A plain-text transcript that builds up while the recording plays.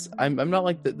I'm not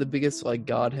like the biggest like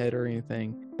godhead or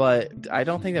anything, but I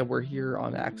don't think that we're here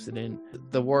on accident.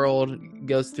 The world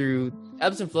goes through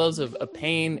ebbs and flows of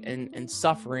pain and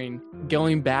suffering,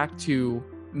 going back to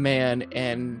man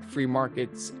and free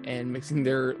markets and mixing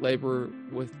their labor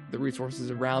with the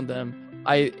resources around them.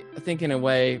 I think in a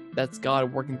way that's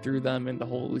God working through them and the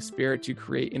Holy Spirit to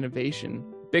create innovation.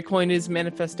 Bitcoin is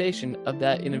manifestation of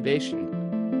that innovation.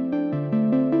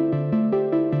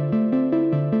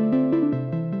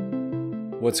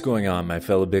 What's going on, my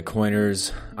fellow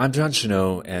Bitcoiners? I'm John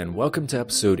Cheneau, and welcome to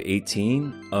episode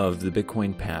 18 of the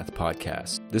Bitcoin Path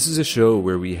podcast. This is a show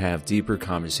where we have deeper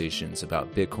conversations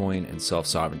about Bitcoin and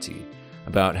self-sovereignty,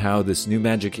 about how this new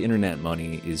magic internet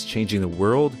money is changing the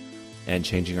world and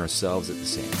changing ourselves at the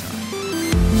same time.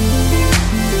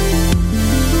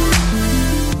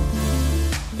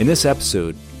 In this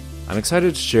episode, I'm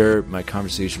excited to share my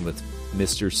conversation with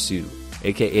Mr. Sue,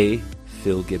 aka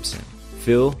Phil Gibson.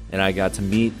 Phil and I got to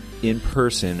meet in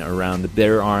person around the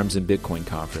Bear Arms and Bitcoin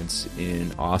conference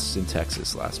in Austin,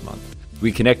 Texas last month.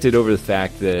 We connected over the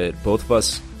fact that both of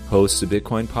us host a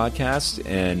Bitcoin podcast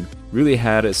and really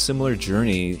had a similar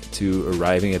journey to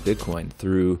arriving at Bitcoin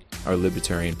through our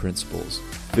libertarian principles.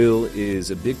 Phil is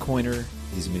a Bitcoiner,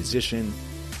 he's a musician,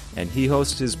 and he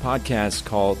hosts his podcast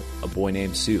called A Boy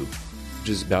Named Sue, which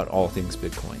is about all things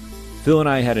Bitcoin. Phil and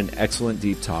I had an excellent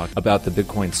deep talk about the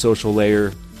Bitcoin social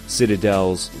layer,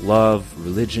 citadels, love,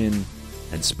 religion,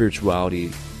 and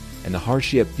spirituality, and the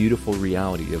harsh yet beautiful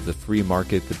reality of the free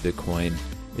market that Bitcoin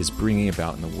is bringing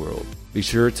about in the world. Be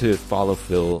sure to follow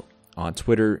Phil on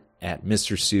Twitter at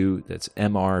Mr. Sue, that's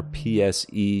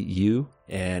MRPSEU.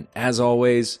 And as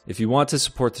always, if you want to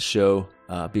support the show,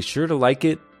 be sure to like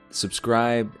it,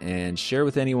 subscribe, and share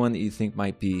with anyone that you think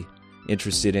might be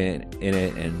interested in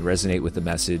it and resonate with the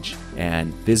message,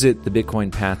 and visit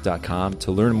thebitcoinpath.com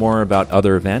to learn more about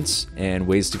other events and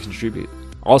ways to contribute.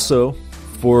 Also,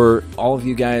 for all of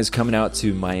you guys coming out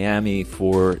to Miami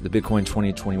for the Bitcoin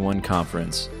 2021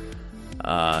 conference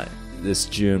this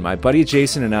June, my buddy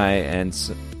Jason and I,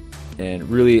 and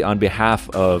really on behalf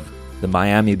of the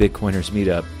Miami Bitcoiners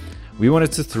meetup, we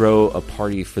wanted to throw a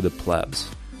party for the plebs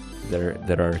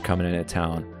that are coming into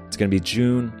town. It's going to be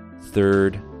June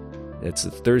 3rd. It's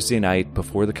a Thursday night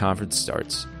before the conference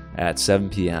starts at 7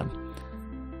 p.m.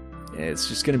 It's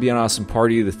just going to be an awesome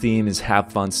party. The theme is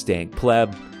Have Fun Staying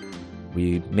Pleb.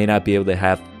 We may not be able to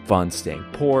have fun staying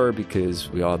poor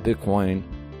because we all have Bitcoin,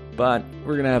 but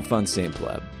we're going to have fun staying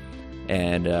pleb.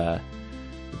 And the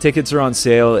tickets are on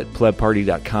sale at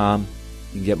plebparty.com.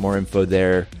 You can get more info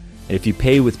there. And if you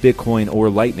pay with Bitcoin or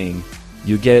Lightning,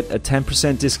 you get a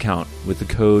 10% discount with the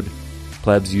code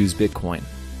PlebsUseBitcoin.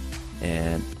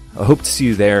 And I hope to see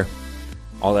you there.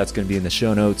 All that's going to be in the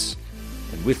show notes.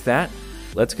 And with that,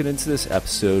 let's get into this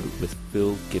episode with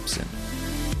Phil Gibson.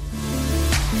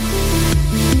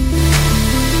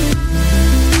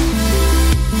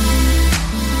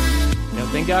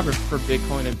 Thank God for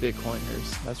Bitcoin and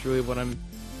Bitcoiners. That's really what I'm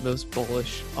most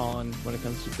bullish on when it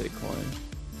comes to Bitcoin.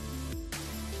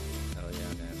 Hell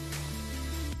yeah,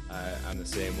 man. I'm the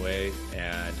same way.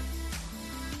 And,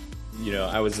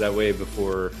 I was that way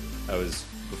before I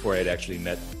had actually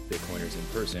met Bitcoiners in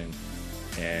person,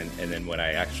 and then when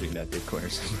I actually met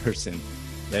Bitcoiners in person,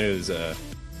 then it was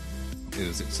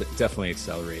definitely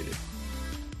accelerated.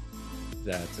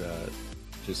 That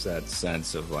just that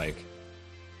sense of like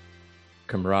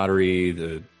camaraderie,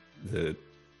 the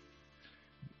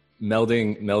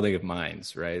melding of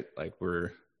minds, right? Like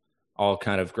we're all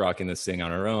kind of grokking this thing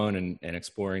on our own and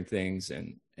exploring things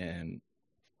and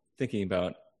thinking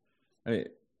about.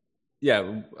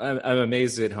 Yeah, I'm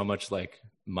amazed at how much like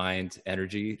mind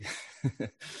energy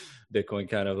Bitcoin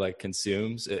kind of like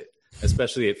consumes,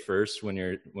 especially at first when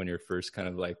you're first kind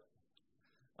of like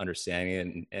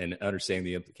understanding it and understanding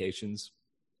the implications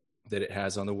that it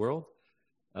has on the world.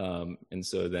 And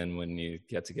so then when you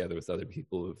get together with other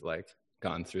people who've like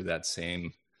gone through that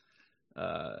same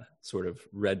sort of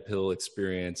red pill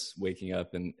experience, waking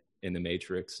up in the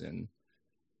Matrix and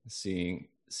seeing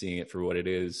it for what it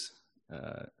is.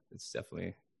 It's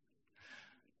definitely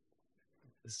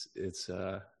it's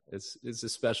a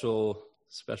special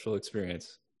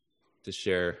experience to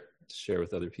share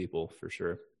with other people for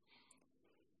sure.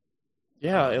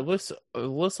 Yeah, it lifts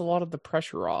a lot of the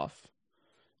pressure off.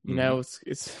 You know,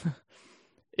 it's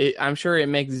I'm sure it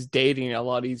makes dating a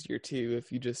lot easier too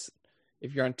if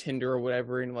you're on Tinder or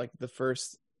whatever and like the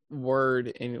first word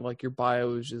in like your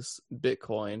bio is just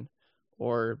Bitcoin,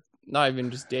 or not even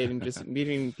just dating, just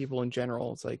meeting people in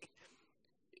general. It's like,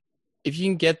 if you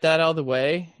can get that out of the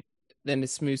way, then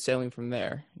it's smooth sailing from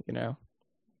there,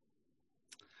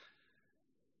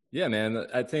 Yeah, man.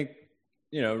 I think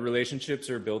relationships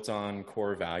are built on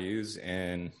core values,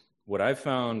 and what I've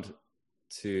found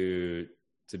to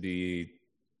be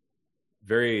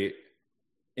very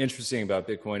interesting about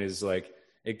Bitcoin is like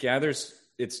it gathers.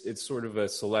 It's sort of a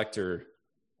selector.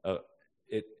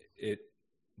 It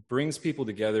brings people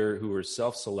together who are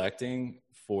self-selecting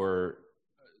for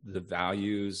the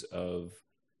values of,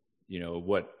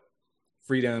 what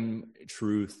freedom,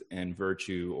 truth, and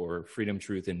virtue, or freedom,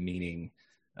 truth, and meaning.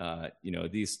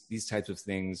 These types of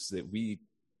things that we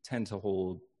tend to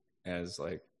hold as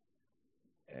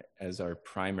our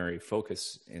primary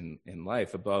focus in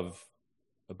life above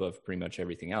pretty much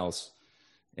everything else.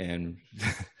 And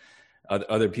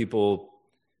other people,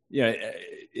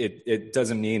 it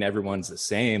doesn't mean everyone's the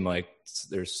same. Like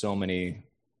there's so many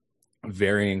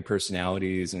varying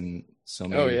personalities and so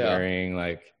many varying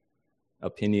like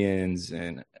opinions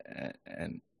and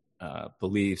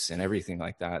beliefs and everything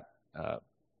like that.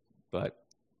 But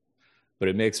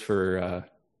it makes for a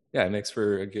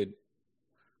good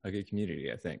community,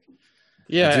 I think.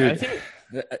 Yeah, dude, I think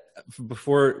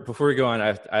before we go on,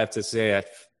 I have to say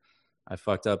I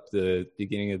fucked up the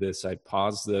beginning of this. I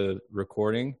paused the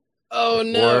recording. Oh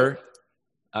no!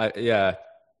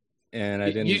 And I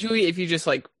didn't. Usually, if you just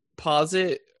like pause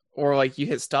it or like you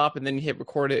hit stop and then you hit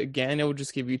record it again, it will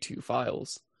just give you 2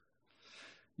 files.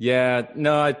 Yeah,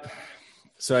 no,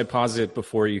 so I paused it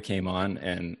before you came on,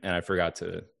 and I forgot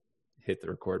to hit the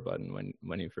record button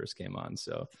when you first came on.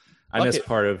 So I missed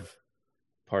part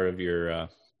of your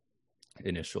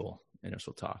initial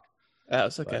talk. Oh,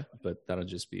 it's okay. But that'll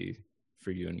just be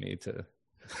for you and me to.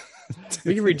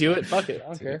 We can redo it. Fuck it. I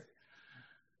don't care.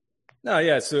 No,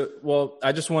 yeah. So, well,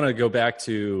 I just want to go back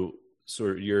to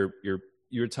sort of you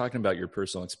were talking about your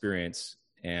personal experience,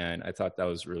 and I thought that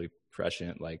was really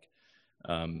prescient. Like,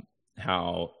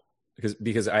 how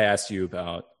because I asked you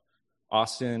about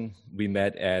Austin. We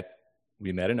met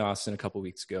in Austin a couple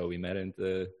weeks ago. We met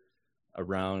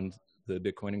around the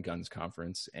Bitcoin and Guns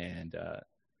conference, and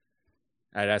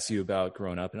I'd asked you about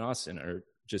growing up in Austin or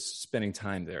just spending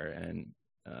time there,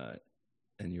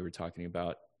 and you were talking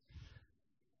about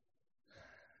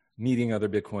meeting other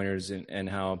Bitcoiners and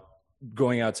how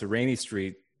going out to Rainy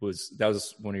Street was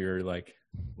one of your like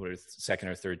second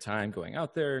or third time going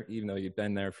out there, even though you've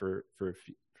been there for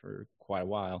quite a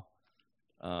while.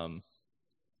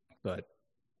 But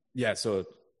yeah, so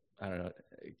I don't know.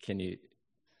 Can you?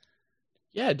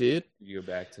 Yeah, dude. You go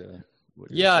back to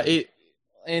what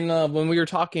when we were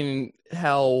talking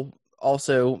how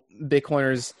also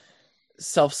Bitcoiners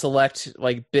self-select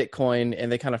like Bitcoin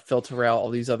and they kind of filter out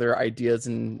all these other ideas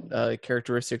and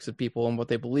characteristics of people and what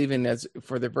they believe in as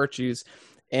for their virtues.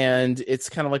 And it's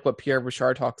kind of like what Pierre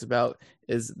Bouchard talks about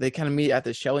is they kind of meet at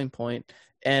the Schelling point.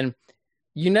 And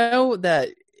that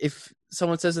if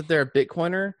someone says that they're a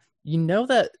Bitcoiner,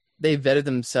 that they vetted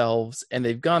themselves and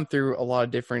they've gone through a lot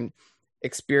of different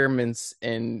experiments.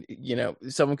 And,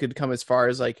 someone could come as far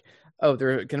as like, oh,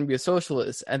 they're going to be a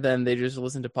socialist. And then they just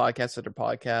listen to podcasts after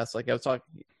podcasts. Like I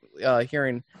was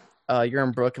hearing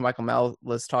Urim Brook and Michael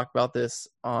Malice talk about this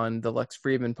on the Lex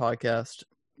Friedman podcast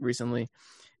recently.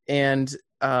 And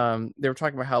they were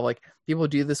talking about how like people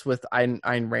do this with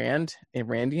Ayn Rand and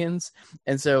Randians.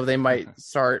 And so they might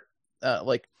start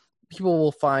like people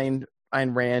will find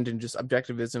Ayn Rand and just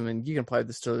objectivism. And you can apply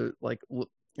this to like,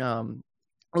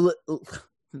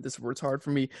 this word's hard for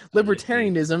me,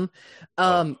 libertarianism.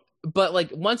 But like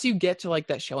once you get to like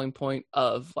that Schelling point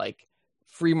of like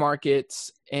free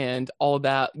markets and all of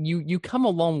that, you come a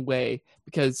long way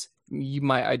because you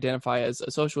might identify as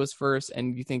a socialist first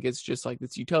and you think it's just like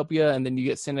this utopia, and then you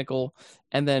get cynical,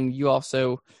 and then you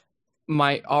also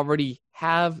might already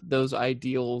have those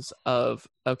ideals of,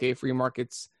 okay, free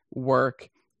markets work,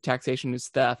 taxation is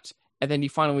theft, and then you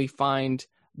finally find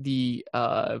the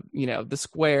the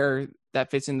square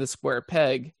that fits in the square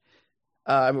peg,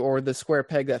 or the square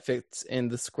peg that fits in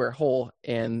the square hole,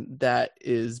 and that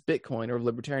is Bitcoin or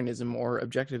libertarianism or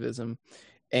objectivism.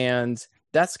 And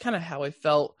that's kind of how I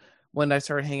felt when I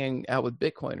started hanging out with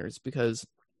Bitcoiners, because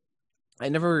I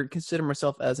never considered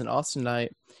myself as an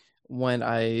Austinite when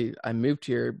I moved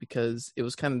here, because it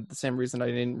was kind of the same reason I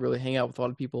didn't really hang out with a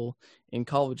lot of people in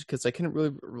college, because I couldn't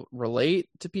really relate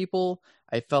to people.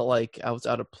 I felt like I was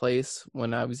out of place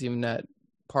when I was even at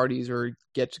parties or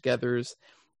get-togethers.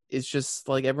 It's just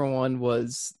like everyone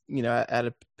was, at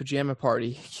a pajama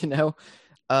party,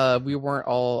 we weren't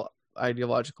all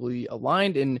ideologically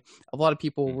aligned, and a lot of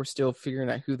people were still figuring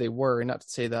out who they were. And not to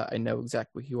say that I know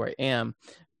exactly who I am,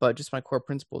 but just my core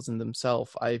principles in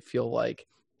themselves. I feel like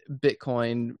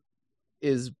Bitcoin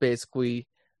is basically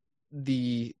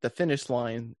the finish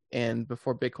line. And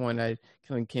before Bitcoin, I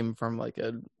kind of came from like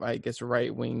I guess,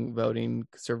 right wing voting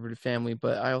conservative family,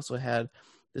 but I also had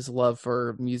this love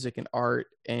for music and art,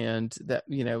 and that,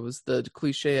 it was the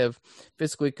cliche of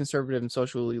fiscally conservative and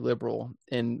socially liberal.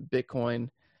 In Bitcoin,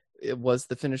 it was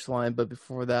the finish line, but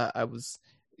before that, I was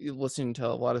listening to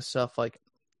a lot of stuff like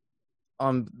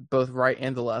on both right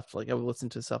and the left. Like I would listen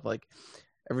to stuff like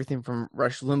everything from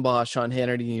Rush Limbaugh, Sean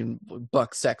Hannity, and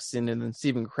Buck Sexton, and then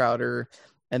Steven Crowder.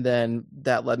 And then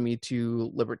that led me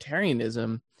to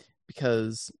libertarianism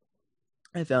because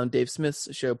I found Dave Smith's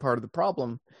show Part of the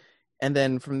Problem. And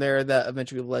then from there, that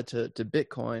eventually led to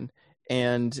Bitcoin.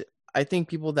 And I think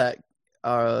people that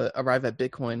arrive at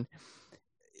Bitcoin,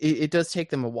 it does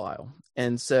take them a while.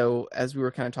 And so as we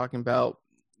were kind of talking about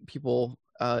people,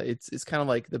 it's kind of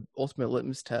like the ultimate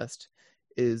litmus test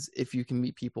is if you can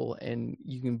meet people and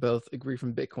you can both agree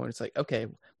from Bitcoin. It's like, okay,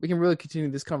 we can really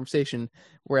continue this conversation.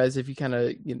 Whereas if you kind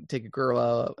of take a girl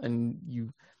out and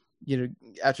you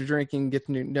after drinking, get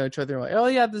to know each other, like, oh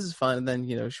yeah, this is fun. And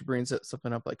then, she brings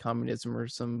something up like communism or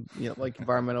some, like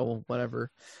environmental,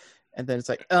 whatever. And then it's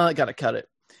like, oh, I got to cut it.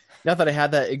 Not that I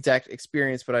had that exact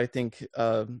experience, but I think,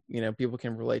 people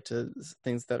can relate to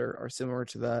things that are similar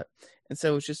to that. And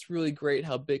so it's just really great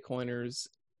how Bitcoiners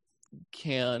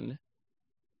can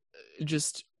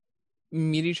just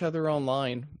meet each other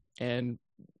online and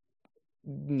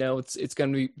it's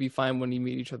going to be fine when you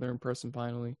meet each other in person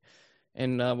finally.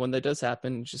 And when that does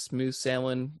happen, just smooth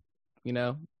sailing,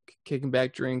 kicking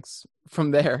back drinks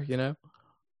from there,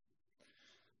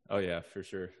 Oh yeah, for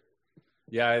sure.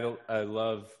 Yeah, I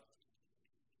love.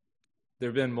 There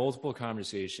have been multiple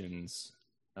conversations,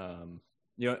 so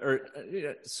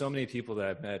many people that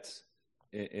I've met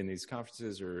in these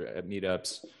conferences or at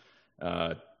meetups,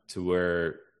 to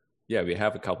where, yeah, we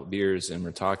have a couple beers and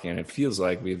we're talking, and it feels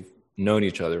like we've known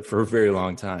each other for a very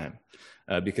long time,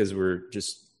 because we're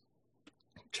just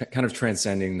kind of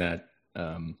transcending that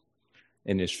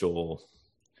initial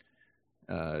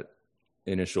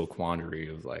quandary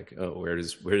of like, oh, where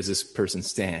does this person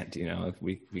stand?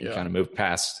 We can kind of move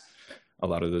past a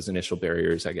lot of those initial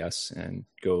barriers, I guess, and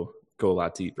go a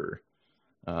lot deeper.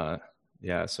 So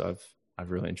I've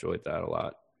really enjoyed that a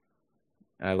lot.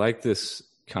 I like this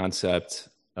concept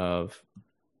of,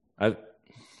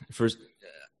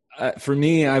 for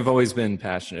me, I've always been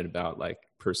passionate about like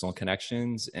personal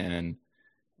connections and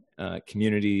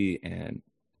community and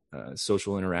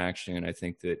social interaction. I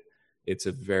think that it's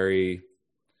a very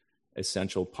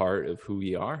essential part of who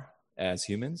we are as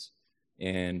humans.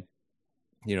 And,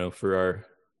 for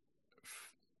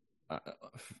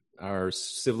our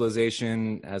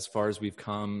civilization, as far as we've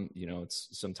come, it's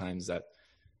sometimes that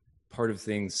part of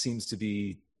things seems to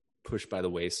be pushed by the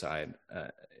wayside.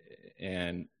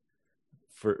 And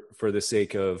for the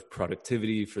sake of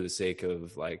productivity, for the sake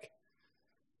of like,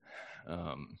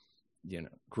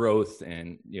 growth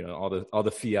and, all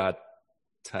the fiat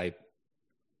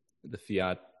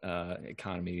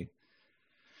economy,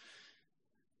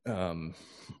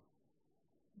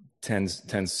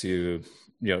 tends to,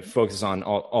 focus on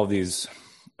all these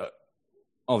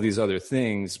other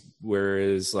things.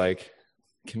 Whereas like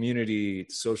community,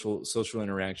 social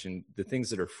interaction, the things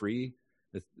that are free,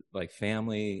 like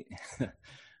family,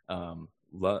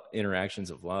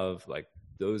 interactions of love, like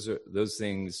those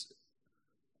things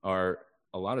are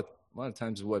a lot of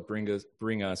times what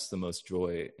bring us the most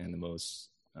joy and the most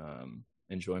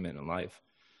enjoyment in life.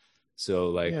 So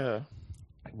like, yeah.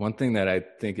 One thing that I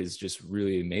think is just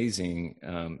really amazing,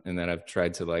 and that I've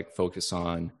tried to like focus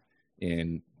on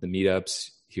in the meetups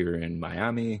here in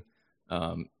Miami,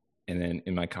 and then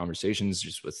in my conversations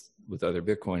just with other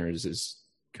Bitcoiners, is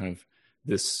kind of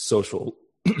this social,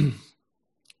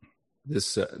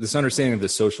 this understanding of the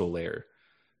social layer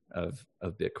of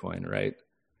Bitcoin, right?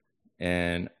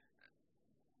 And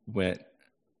when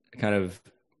kind of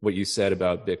what you said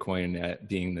about Bitcoin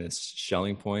being this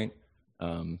Schelling point,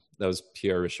 that was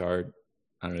Pierre Richard.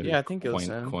 I don't know. Yeah, I think it was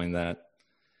coined that.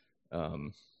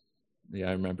 Yeah,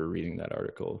 I remember reading that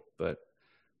article. But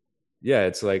yeah,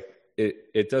 it's like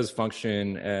it does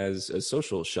function as a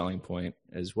social Schelling point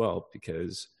as well,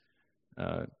 because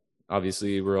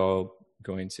obviously we're all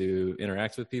going to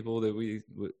interact with people that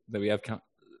we have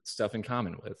stuff in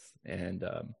common with, and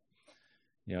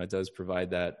it does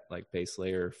provide that like base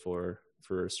layer for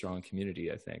a strong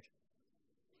community, I think.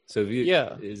 So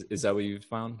is that what you've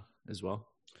found as well?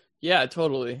 Yeah,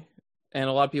 totally. And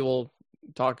a lot of people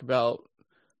talk about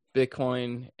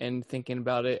Bitcoin and thinking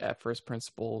about it at first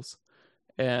principles.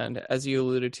 And as you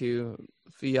alluded to,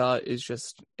 fiat is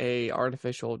just a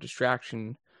artificial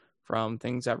distraction from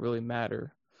things that really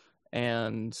matter.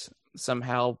 And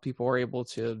somehow people are able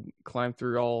to climb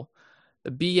through all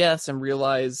the BS and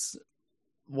realize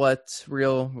what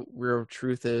real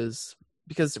truth is.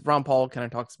 Because Ron Paul kind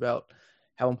of talks about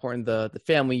how important the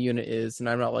family unit is, and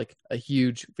I'm not like a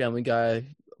huge family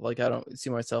guy. Like I don't see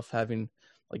myself having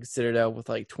like a Citadel with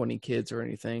like 20 kids or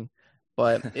anything,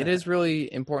 but it is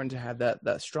really important to have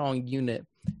that strong unit.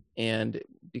 And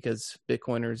because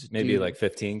Bitcoiners maybe like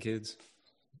 15 kids,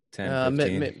 10,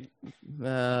 15.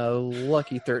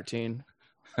 Lucky 13.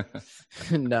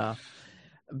 No,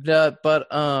 but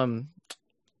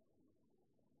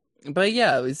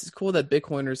yeah, it's cool that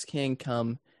Bitcoiners can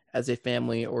come as a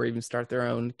family or even start their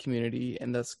own community,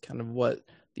 and that's kind of what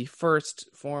the first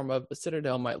form of a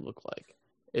Citadel might look like.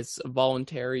 It's a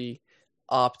voluntary,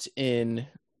 opt-in,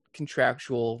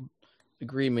 contractual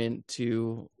agreement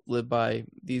to live by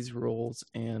these rules,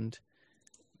 and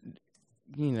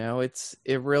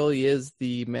it really is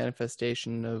the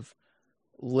manifestation of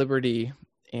liberty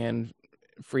and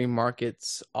free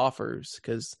markets offers.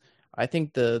 Because I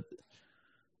think I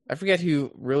forget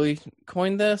who really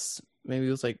coined this. Maybe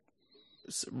it was like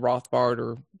Rothbard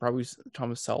or probably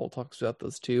Thomas Sowell talks about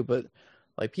this too. But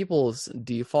like people's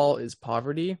default is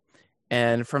poverty.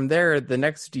 And from there, the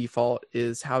next default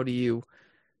is how do you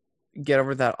get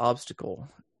over that obstacle?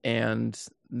 And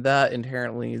that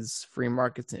inherently is free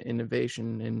markets and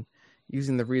innovation and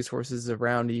using the resources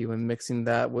around you and mixing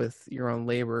that with your own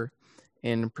labor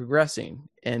and progressing.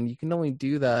 And you can only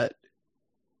do that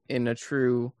in a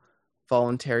true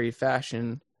voluntary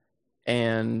fashion.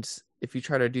 And if you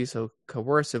try to do so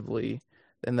coercively,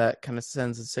 then that kind of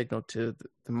sends a signal to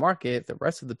the market, the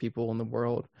rest of the people in the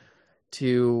world,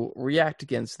 to react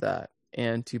against that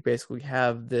and to basically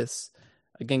have this,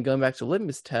 again, going back to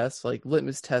litmus tests, like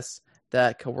litmus tests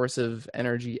that coercive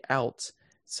energy out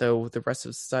so the rest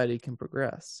of society can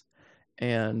progress.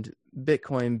 And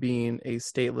Bitcoin being a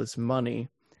stateless money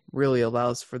really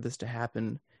allows for this to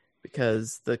happen,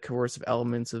 because the coercive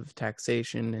elements of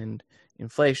taxation and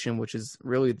inflation, which is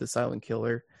really the silent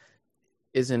killer,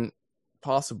 isn't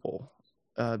possible,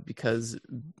 because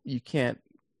you can't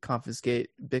confiscate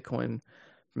Bitcoin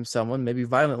from someone, maybe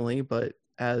violently, but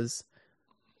as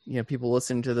people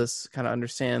listening to this kind of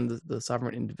understand the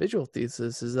sovereign individual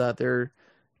thesis is that there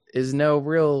is no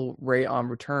real rate on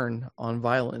return on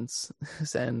violence.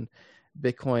 And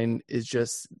Bitcoin is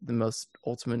just the most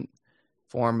ultimate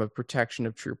form of protection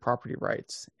of true property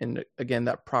rights. And again,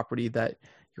 that property that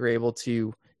you're able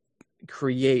to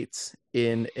create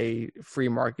in a free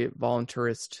market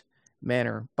voluntarist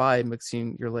manner by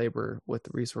mixing your labor with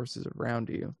the resources around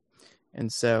you.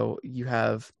 And so you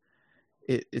have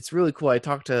it's really cool. I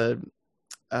talked to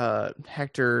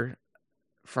Hector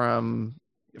from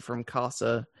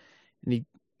Casa, and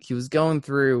he was going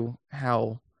through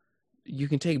how you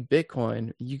can take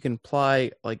Bitcoin, you can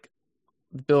apply like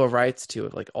the Bill of Rights to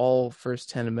it, like all first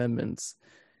 10 amendments.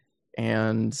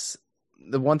 And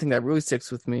the one thing that really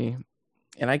sticks with me,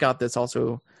 and I got this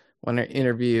also when I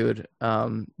interviewed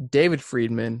David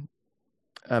Friedman,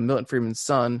 Milton Friedman's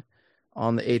son,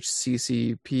 on the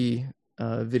HCCP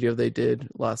video they did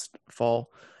last fall.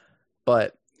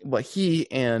 But what he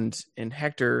and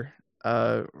Hector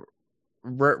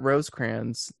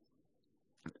Rosecrans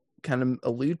kind of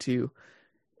allude to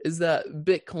is that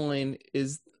Bitcoin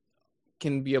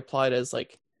can be applied as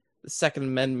like the Second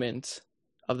Amendment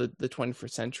of the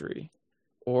 21st century,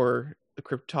 or the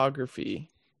cryptography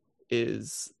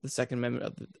is the Second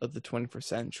Amendment of the 21st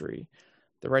century,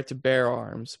 the right to bear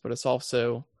arms, but it's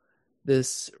also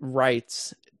this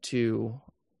right to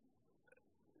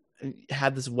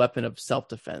have this weapon of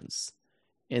self-defense,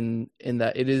 in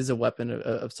that it is a weapon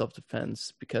of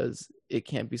self-defense because it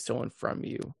can't be stolen from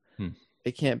you.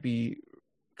 It can't be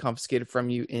confiscated from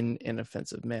you in an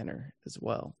offensive manner as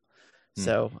well.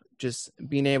 So just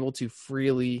being able to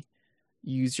freely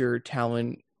use your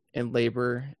talent and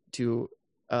labor to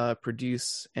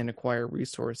produce and acquire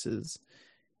resources,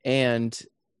 and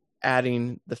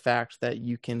adding the fact that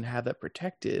you can have that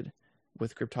protected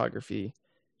with cryptography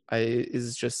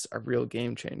is just a real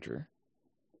game changer.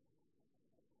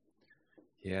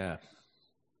 Yeah,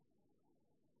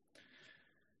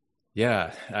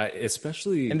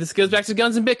 especially, and this goes back to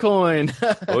guns and Bitcoin.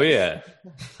 Oh yeah.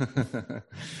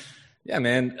 Yeah,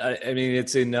 man. I mean,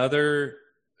 it's another.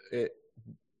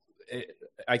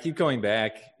 I keep going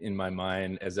back in my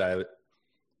mind as and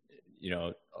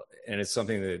it's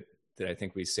something that I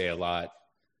think we say a lot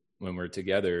when we're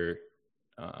together,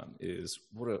 is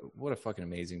what a fucking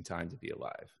amazing time to be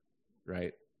alive,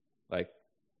 right? Like,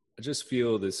 I just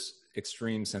feel this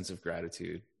extreme sense of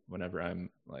gratitude whenever I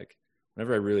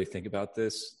really think about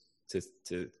this,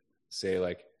 to say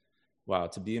like, wow,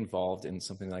 to be involved in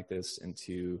something like this and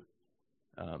to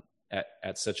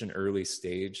at such an early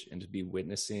stage and to be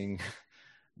witnessing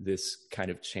this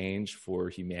kind of change for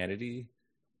humanity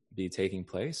be taking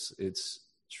place, it's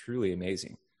truly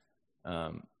amazing.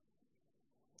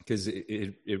 Because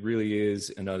it really is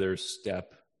another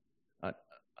step,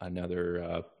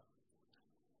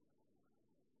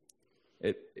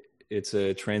 it's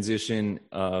a transition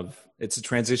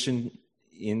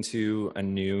into a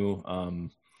new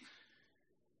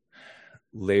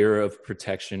layer of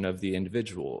protection of the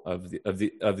individual, of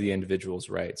the individual's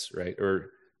rights, right?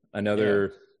 Or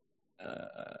another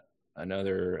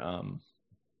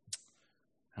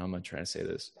how am I trying to say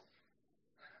this?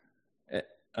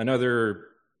 Another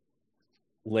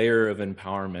layer of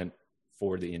empowerment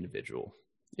for the individual.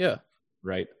 Yeah.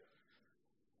 Right.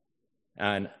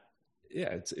 And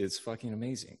yeah, it's fucking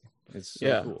amazing. It's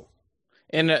so cool.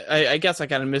 And I guess I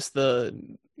kind of missed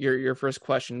your first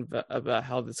question about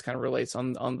how this kind of relates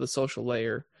on the social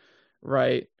layer,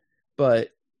 right? But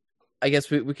I guess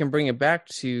we can bring it back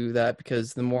to that,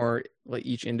 because the more like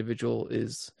each individual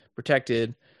is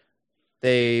protected,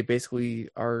 they basically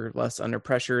are less under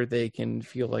pressure. They can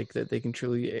feel like that they can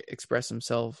truly express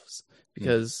themselves,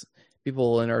 because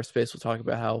people in our space will talk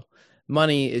about how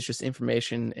money is just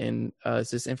information, and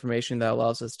it's this information that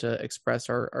allows us to express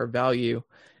our value.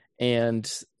 And,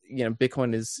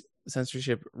 Bitcoin is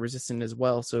censorship resistant as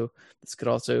well. So this could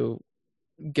also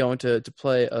go into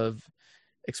play of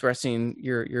expressing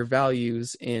your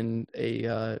values in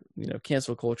a,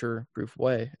 cancel culture proof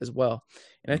way as well.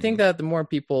 And I think that the more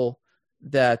people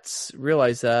that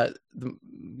realize that,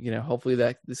 hopefully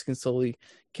that this can slowly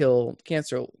kill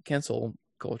cancel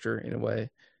culture in a way,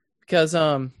 because,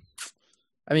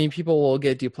 people will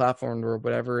get deplatformed or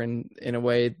whatever, and in a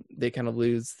way they kind of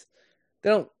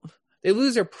they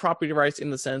lose their property rights in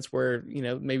the sense where,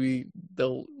 maybe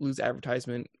they'll lose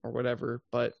advertisement or whatever,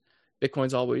 but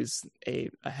Bitcoin's always a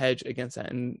hedge against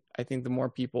that. And I think the more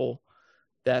people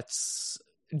that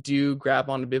do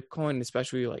grab onto Bitcoin,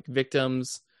 especially like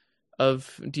victims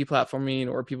of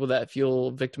deplatforming or people that feel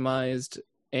victimized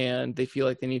and they feel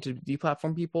like they need to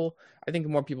deplatform people, I think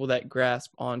the more people that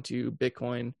grasp onto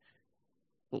Bitcoin,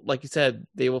 like you said,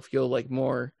 they will feel like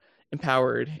more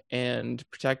empowered and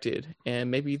protected,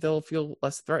 and maybe they'll feel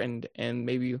less threatened, and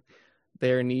maybe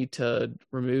their need to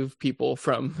remove people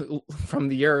from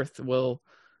the earth will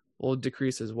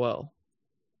decrease as well.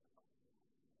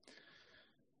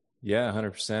 Yeah,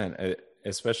 100%.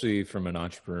 Especially from an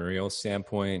entrepreneurial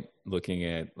standpoint, looking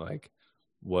at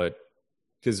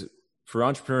because for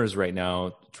entrepreneurs right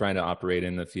now trying to operate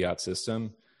in the fiat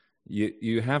system,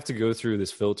 you have to go through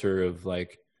this filter of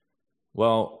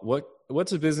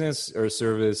what's a business or a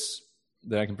service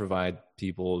that I can provide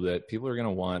people that people are going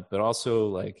to want, but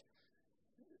also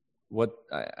what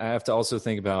I have to also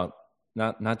think about,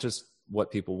 not just what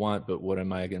people want, but what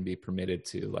am I going to be permitted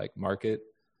to market,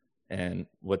 and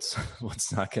what's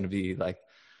not going to be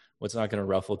what's not going to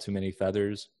ruffle too many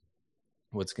feathers,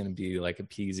 what's going to be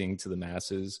appeasing to the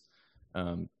masses,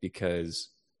 because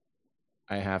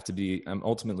I'm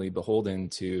ultimately beholden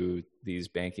to these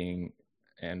banking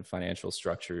and financial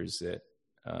structures that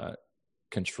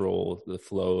control the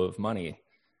flow of money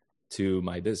to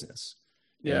my business.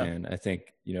 Yeah. And I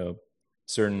think,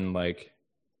 certain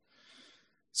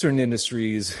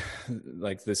industries,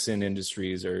 like the sin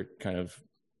industries, are kind of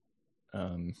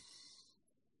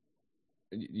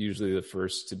usually the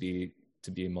first to be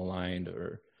maligned,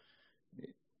 or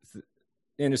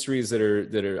industries that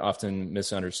are often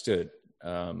misunderstood,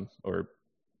 or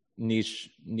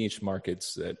niche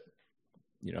markets that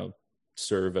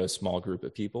serve a small group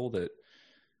of people that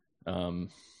are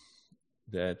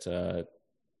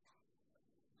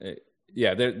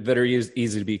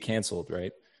easy to be canceled,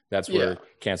 right? That's where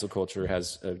cancel culture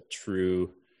has a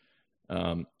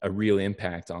real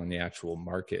impact on the actual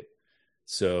market.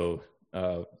 So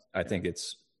I think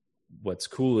what's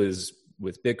cool is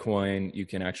with Bitcoin, you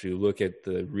can actually look at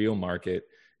the real market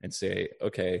and say,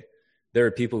 okay, there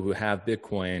are people who have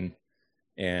Bitcoin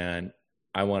and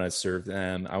I want to serve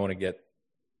them. I want to get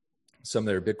some of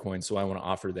their Bitcoin, so I want to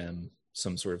offer them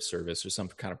some sort of service or some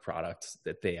kind of product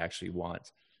that they actually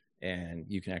want. And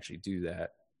you can actually do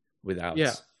that without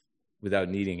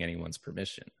needing anyone's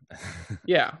permission.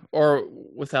 Yeah, or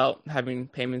without having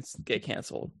payments get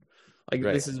canceled. Right.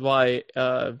 This is why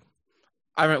I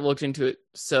haven't looked into it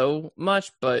so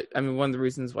much, but one of the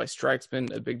reasons why Strike's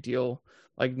been a big deal,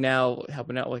 now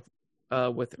helping out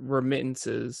with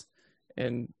remittances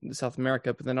in South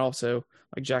America, but then also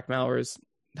Jack Mallers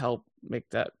helped make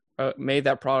that made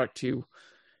that product to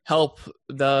help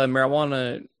the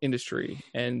marijuana industry,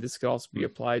 and this could also be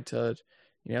applied to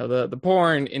the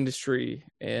porn industry,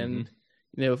 and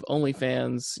Mm-hmm. if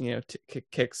OnlyFans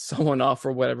kicks someone off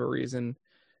for whatever reason,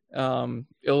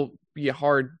 it'll be a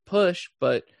hard push,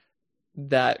 but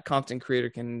that content creator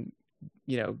can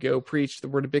go preach the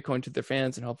word of Bitcoin to their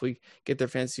fans and hopefully get their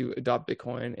fans to adopt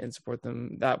Bitcoin and support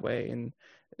them that way. And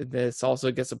this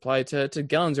also gets applied to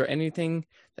guns or anything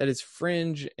that is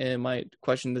fringe and might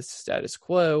question the status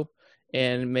quo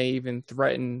and may even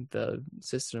threaten the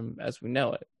system as we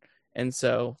know it. And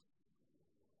so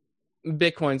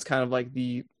Bitcoin's kind of like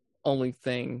the only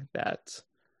thing that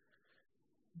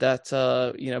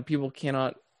people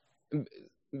cannot,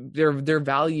 their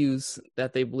values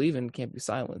that they believe in can't be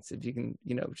silenced. If you can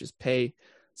just pay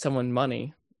someone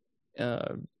money,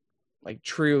 like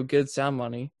true good sound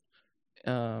money,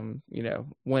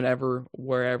 whenever,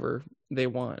 wherever they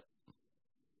want.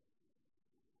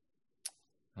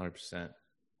 100%.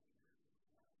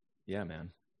 Yeah,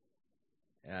 man.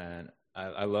 And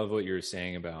I love what you were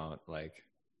saying about like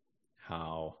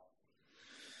how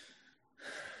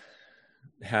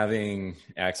having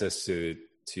access to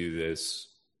this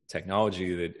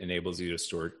technology that enables you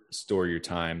to store your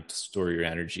time, to store your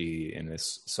energy in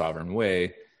this sovereign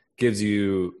way, gives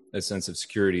you a sense of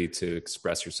security to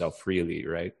express yourself freely,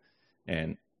 right?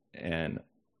 And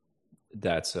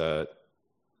that's I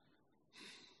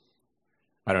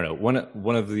don't know,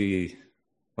 one of the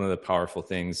powerful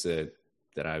things that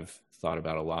I've thought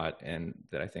about a lot, and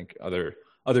that I think other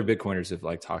Bitcoiners have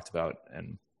like talked about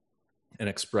and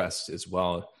expressed as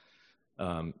well,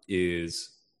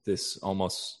 is this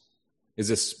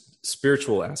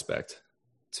spiritual aspect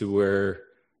to where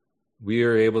we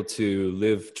are able to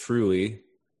live truly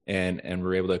and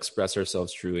we're able to express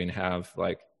ourselves truly and have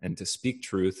like, and to speak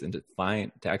truth and to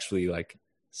actually like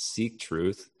seek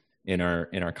truth in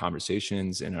our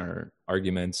conversations, in our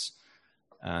arguments.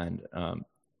 And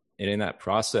in that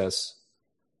process,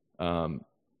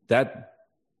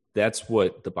 that's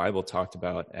what the Bible talked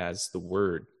about as the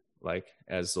word, like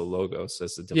as the logos,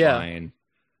 as the divine,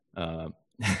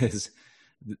 as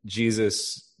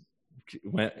Jesus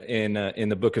went in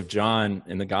the book of John,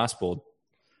 in the gospel,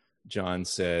 John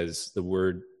says the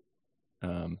word,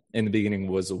 in the beginning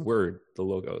was a word, the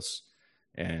logos,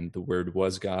 and the word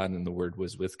was God, and the word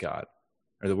was with God,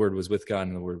 or the word was with God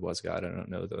and the word was God. I don't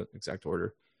know the exact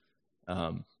order.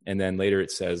 And then later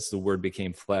it says the word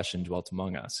became flesh and dwelt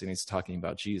among us, and he's talking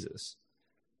about Jesus.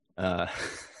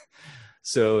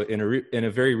 So in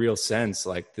a very real sense,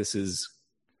 like this is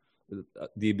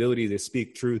the ability to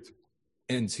speak truth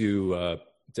and to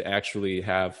actually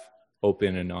have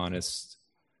open and honest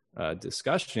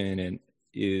discussion, and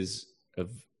is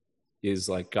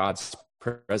like God's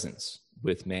presence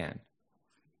with man.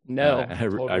 No, I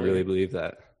totally. really believe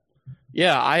that.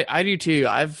 Yeah, I do too.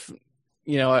 I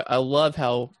love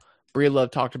how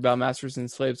Breedlove talked about masters and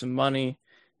slaves and money,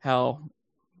 how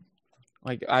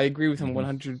like I agree with him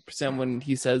 100% when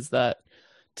he says that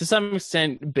to some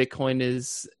extent Bitcoin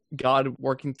is God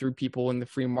working through people in the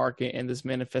free market and this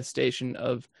manifestation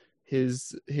of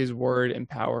his word and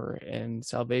power and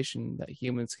salvation that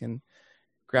humans can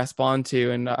grasp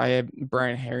onto. And I have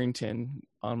Brian Harrington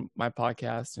on my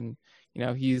podcast, and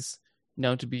he's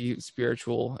known to be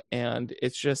spiritual, and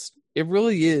it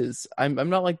really is. I'm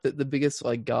not like the biggest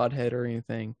like Godhead or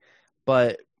anything,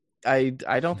 but I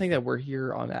don't think that we're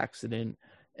here on accident,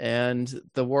 and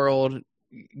the world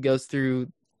goes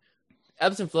through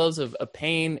ebbs and flows of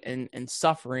pain and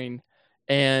suffering,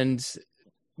 and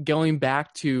going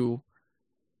back to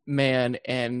man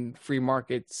and free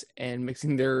markets and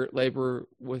mixing their labor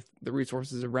with the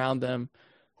resources around them.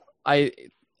 I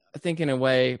think in a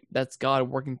way that's God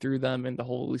working through them and the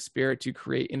Holy Spirit to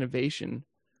create innovation.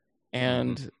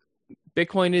 And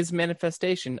Bitcoin is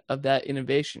manifestation of that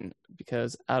innovation,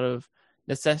 because out of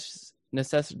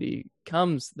necessity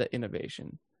comes the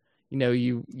innovation.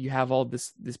 You have all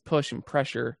this push and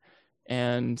pressure,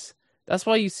 and that's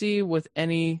why you see with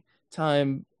any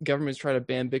time governments try to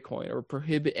ban Bitcoin or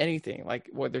prohibit anything, like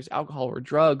whether it's alcohol or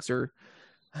drugs or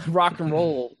rock and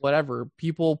roll, whatever,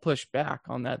 people push back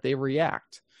on that. They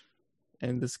react.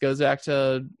 And this goes back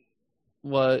to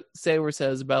what Saylor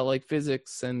says about like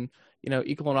physics and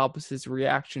equal and opposite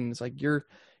reactions. Like you're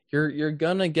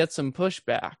gonna get some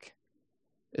pushback,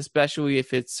 especially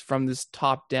if it's from this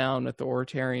top down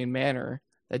authoritarian manner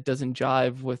that doesn't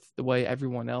jive with the way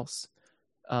everyone else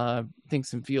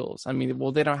thinks and feels. I mean,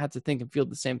 well, they don't have to think and feel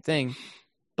the same thing,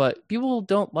 but people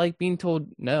don't like being told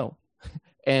no.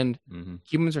 And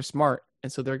humans are smart,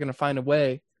 and so they're going to find a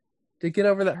way to get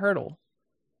over that hurdle.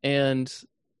 And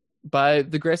by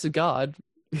the grace of God,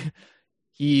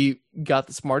 he got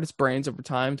the smartest brains over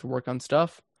time to work on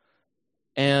stuff,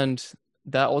 and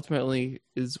that ultimately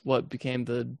is what became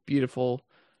the beautiful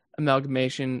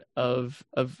amalgamation of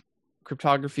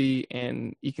cryptography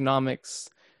and economics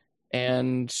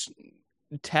and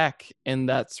tech, and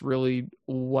that's really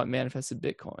what manifested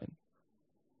Bitcoin.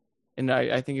 And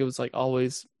I think it was like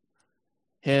always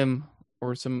him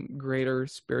or some greater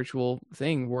spiritual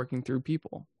thing working through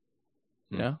people,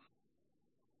 you know?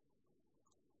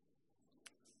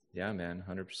 Yeah, man,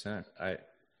 100%.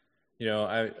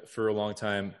 For a long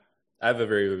time, I have a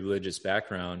very religious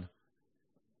background,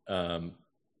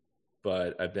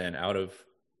 but I've been out of,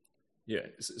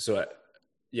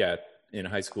 in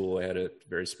high school, I had a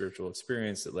very spiritual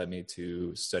experience that led me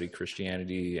to study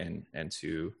Christianity and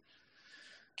to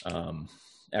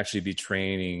actually be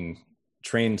trained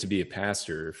to be a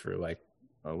pastor for like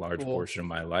a large portion of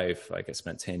my life. Like I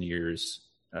spent 10 years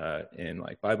in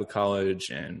like Bible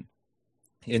college and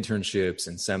internships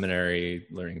and seminary,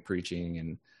 learning preaching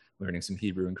and learning some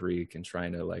Hebrew and Greek and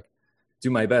trying to like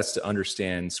do my best to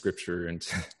understand scripture and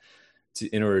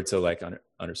in order to like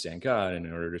understand God and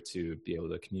in order to be able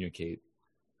to communicate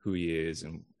who he is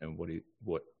and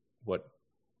what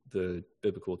the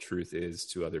biblical truth is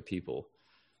to other people.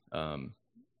 And,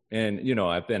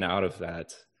 I've been out of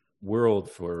that world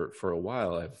for a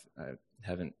while. I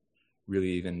haven't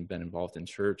really even been involved in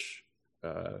church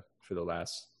for the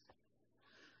last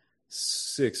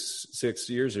six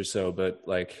years or so. But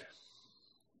like,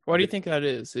 why do you think that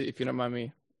is, if you don't mind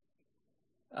me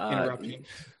interrupting?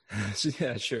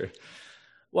 Yeah, sure.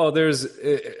 Well, there's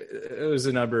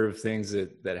a number of things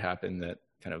that happened that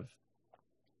kind of,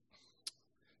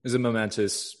 it was a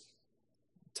momentous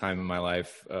time in my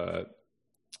life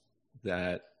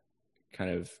that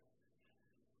kind of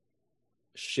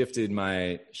shifted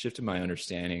my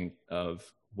understanding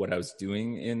of what I was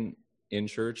doing in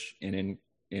church and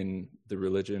in the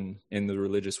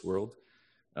religious world.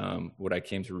 What I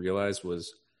came to realize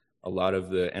was a lot of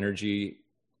the energy,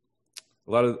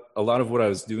 a lot of what I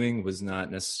was doing was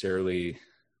not necessarily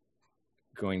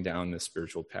going down the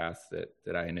spiritual path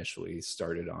that I initially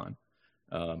started on.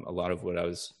 A lot of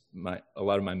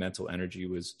my mental energy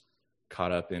was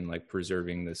caught up in like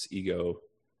preserving this ego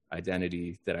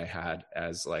identity that I had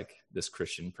as like this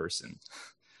Christian person,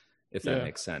 if that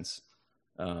makes sense.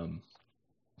 And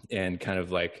kind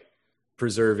of like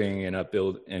preserving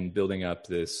and building up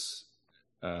this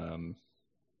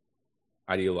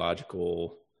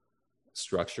ideological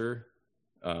structure,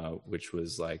 which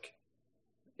was like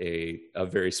a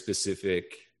very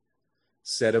specific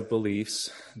set of beliefs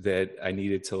that I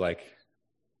needed to like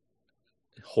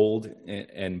hold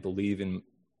and believe in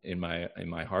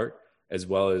my heart, as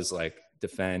well as like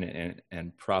defend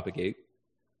and propagate.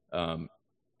 And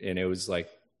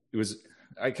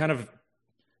I kind of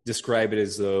describe it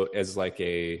as like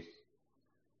a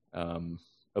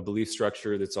belief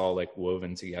structure that's all like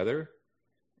woven together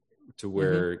to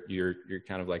where you're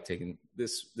kind of like taking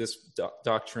this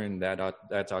doctrine,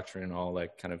 that doctrine, and all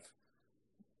like kind of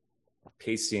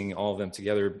pasting all of them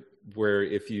together, where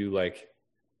if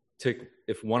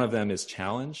one of them is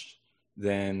challenged,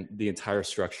 then the entire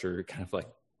structure kind of like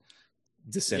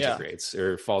disintegrates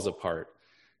or falls apart.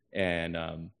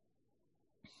 And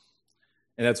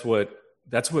that's what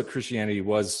Christianity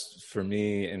was for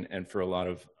me and for a lot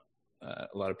of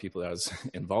people that I was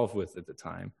involved with at the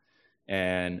time.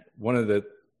 And one of this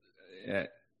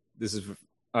is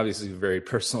obviously a very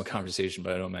personal conversation,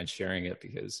 but I don't mind sharing it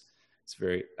because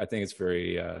it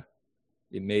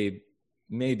may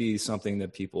be something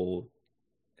that people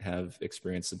have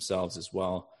experienced themselves as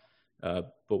well.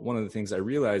 But one of the things I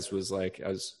realized was like, I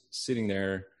was sitting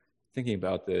there thinking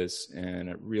about this, and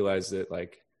I realized that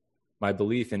like my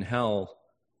belief in hell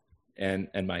and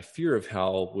my fear of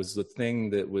hell was the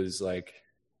thing that was like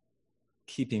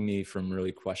keeping me from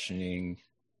really questioning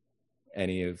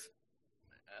any of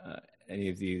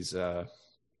these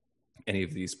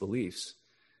beliefs.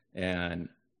 And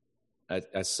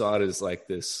I saw it as like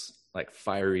this like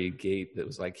fiery gate that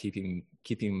was like keeping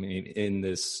me in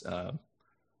this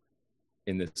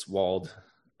walled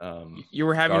you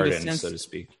were having garden, to sense, so to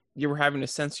speak. You were having to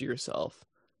censor yourself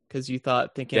because you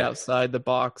thought thinking outside the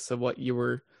box of what you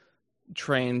were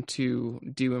trained to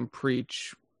do and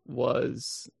preach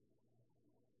was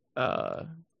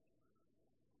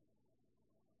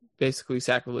basically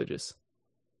sacrilegious.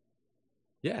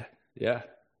 Yeah,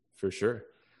 for sure.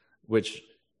 Which,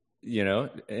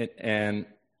 and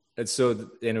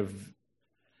so in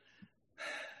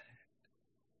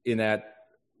that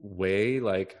way,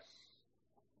 like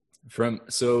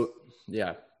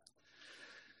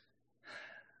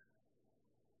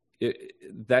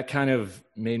that kind of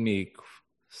made me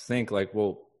think like,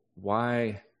 well,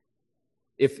 why,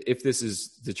 if this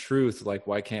is the truth, like,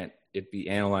 why can't it be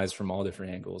analyzed from all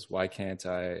different angles? Why can't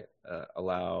I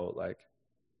allow, like,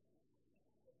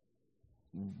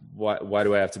 why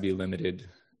do I have to be limited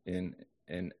in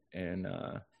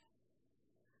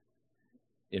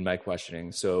my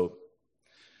questioning? So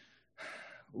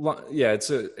yeah, it's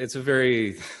a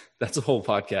very, that's a whole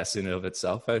podcast in and of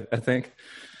itself, I think.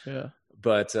 Yeah.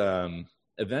 But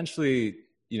eventually,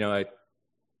 I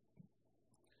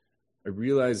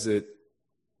realized that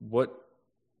what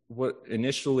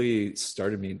initially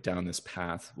started me down this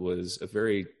path was a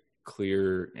very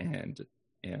clear and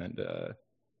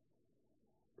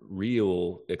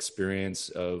real experience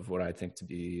of what I think to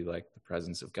be like the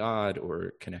presence of God,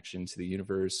 or connection to the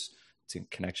universe, to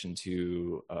connection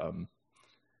to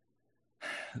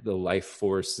the life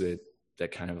force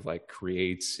that kind of like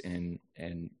creates and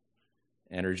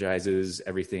energizes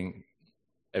everything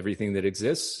that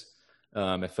exists.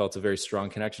 I felt a very strong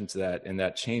connection to that, and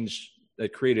that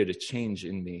created a change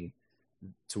in me,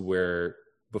 to where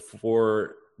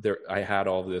before I had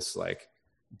all this like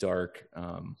dark,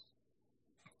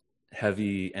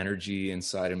 heavy energy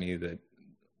inside of me,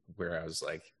 where I was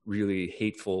like really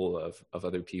hateful of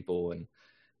other people,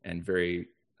 and very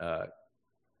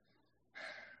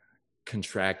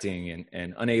contracting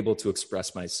and unable to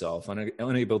express myself,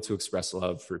 unable to express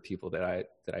love for people that I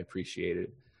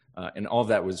appreciated. And all of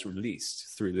that was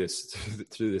released through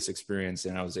this experience.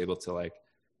 And I was able to like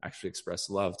actually express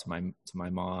love to my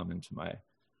mom and to my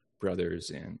brothers,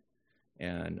 and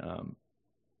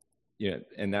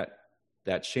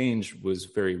that change was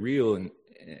very real. And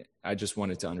I just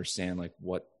wanted to understand like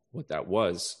what that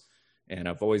was. And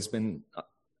I've always been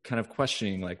kind of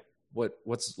questioning like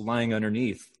what's lying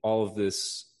underneath all of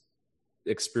this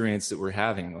experience that we're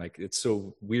having. Like, it's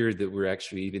so weird that we're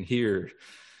actually even here,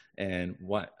 and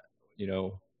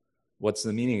what's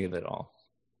the meaning of it all?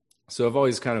 So I've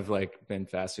always kind of like been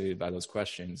fascinated by those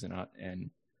questions, and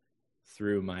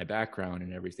through my background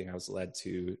and everything, I was led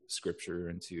to scripture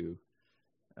and to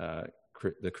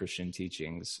the Christian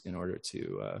teachings in order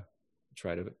to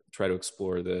try to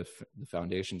explore the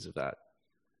foundations of that.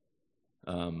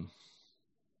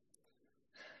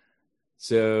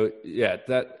 So yeah,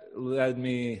 that led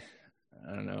me,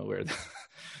 I don't know where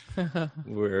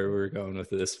where we're going with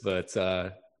this, but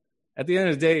at the end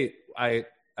of the day, I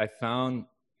found,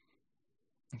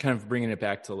 kind of bringing it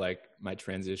back to like my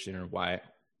transition, or why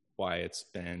it's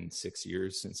been 6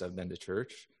 years since I've been to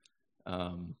church.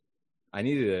 I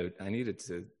needed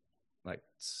to like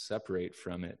separate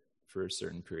from it for a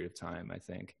certain period of time, I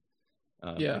think,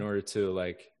 in order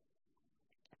to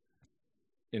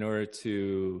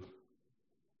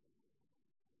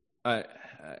it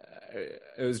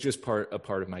was just a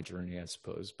part of my journey, I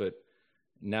suppose. But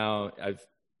now I've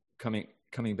coming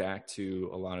back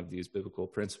to a lot of these biblical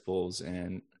principles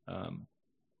and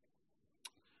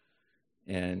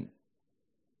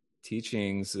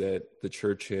teachings that the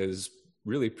church has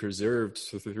really preserved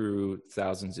through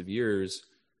thousands of years,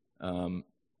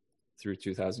 through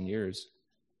 2,000 years.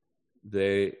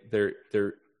 There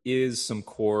is some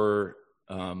core,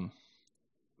 some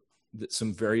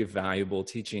very valuable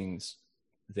teachings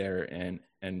there, and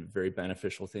very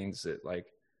beneficial things that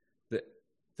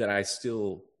I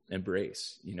still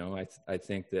embrace. I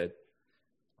think that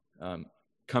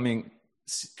coming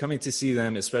to see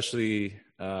them, especially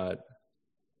after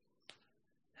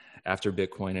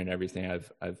Bitcoin and everything,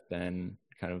 I've been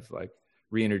kind of like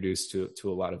reintroduced to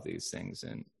a lot of these things,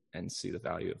 and see the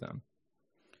value of them.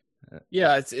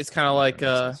 Yeah, it's kind of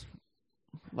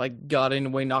like God in a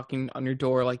way knocking on your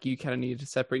door, like you kind of needed to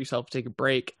separate yourself, take a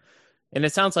break. And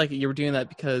it sounds like you were doing that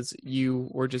because you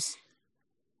were just,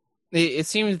 it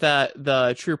seems that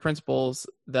the true principles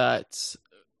that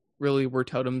really were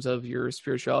totems of your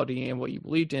spirituality and what you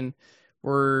believed in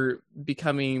were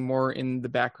becoming more in the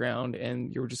background,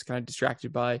 and you were just kind of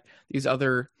distracted by these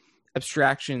other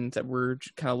abstractions that were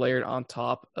kind of layered on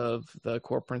top of the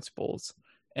core principles.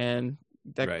 And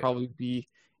that could probably be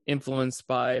influenced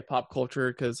by pop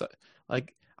culture, because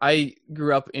like I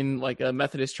grew up in like a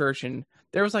Methodist church, and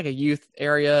there was like a youth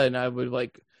area, and I would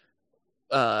like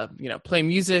play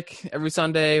music every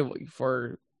Sunday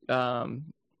for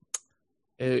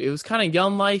it was kind of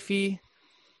young lifey,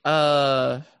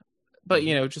 but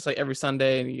just like every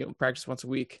Sunday, and practice once a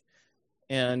week,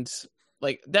 and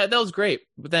like that was great.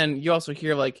 But then you also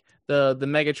hear like the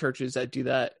mega churches that do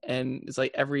that, and it's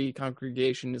like every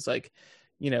congregation is like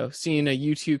seeing a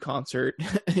U2 concert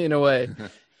in a way.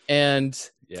 And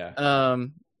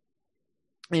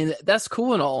and that's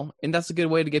cool and all, and that's a good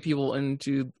way to get people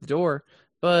into the door.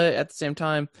 But at the same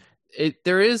time,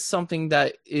 there is something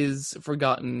that is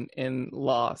forgotten and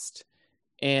lost.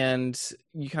 and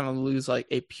you kind of lose like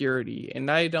a purity. And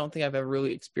I don't think I've ever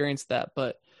really experienced that,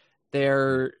 but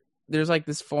there's like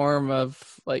this form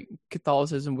of like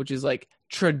Catholicism, which is like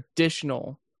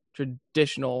traditional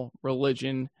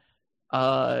religion,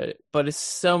 but it's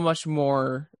so much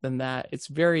more than that. It's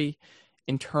very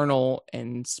internal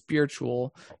and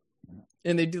spiritual,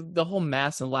 and they do the whole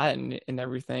mass in Latin and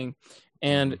everything.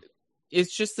 And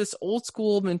it's just this old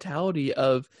school mentality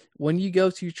of when you go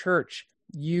to church,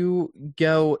 you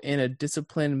go in a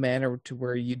disciplined manner to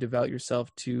where you devote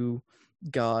yourself to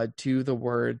God, to the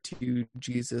Word, to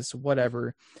Jesus,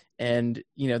 whatever. And,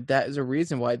 that is a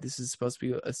reason why this is supposed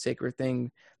to be a sacred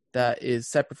thing that is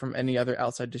separate from any other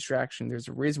outside distraction. There's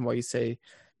a reason why you say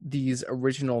these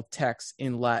original texts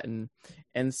in Latin.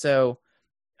 And so,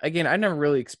 again, I never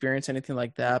really experienced anything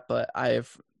like that, but I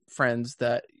have friends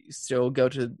that still go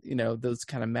to, those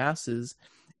kind of masses,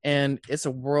 and it's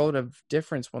a world of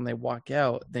difference when they walk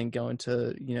out than going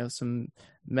to, some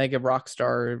mega rock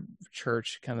star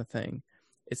church kind of thing.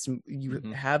 It's you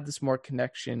have this more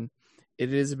connection.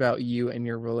 It is about you and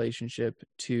your relationship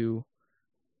to,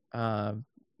 to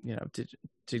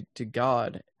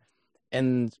God.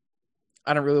 And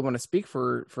I don't really want to speak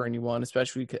for anyone,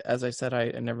 especially as I said,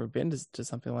 I never been to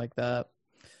something like that,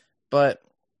 but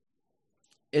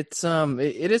it's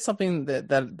it is something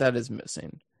that is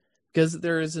missing, because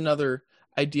there is another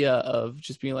idea of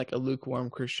just being like a lukewarm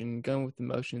Christian, going with the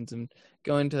motions and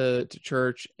going to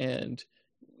church and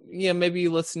maybe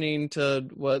listening to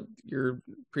what your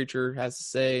preacher has to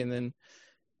say, and then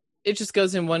it just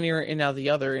goes in one ear and out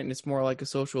the other, and it's more like a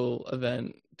social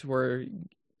event to where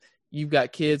you've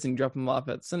got kids and you drop them off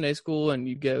at Sunday school and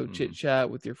you go chit chat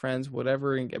with your friends,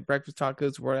 whatever, and get breakfast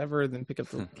tacos, whatever, then pick up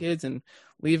the kids and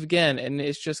leave again. And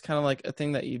it's just kind of like a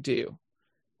thing that you do.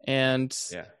 And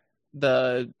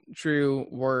the true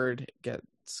word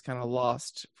gets kind of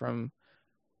lost from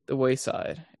the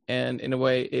wayside. And in a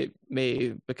way, it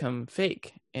may become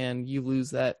fake, and you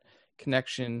lose that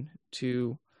connection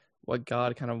to what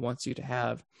God kind of wants you to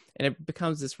have. And it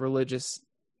becomes this religious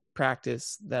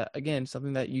practice that, again,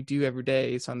 something that you do every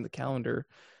day. It's on the calendar,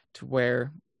 to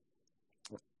where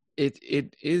it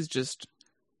is just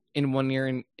in one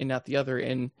ear and out the other,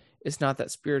 and it's not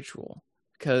that spiritual.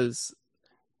 Because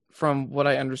from what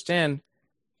I understand,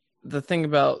 the thing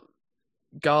about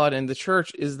God and the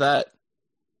church is that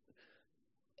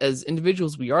as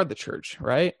individuals, we are the church,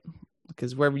 right?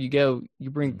 Because wherever you go, you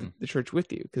bring the church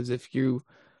with you. Because if you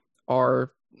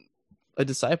are a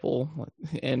disciple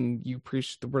and you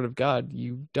preach the word of God,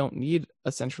 you don't need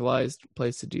a centralized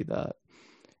place to do that.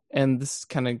 And this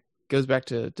kind of goes back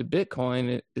to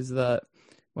Bitcoin, is that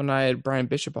when I had Brian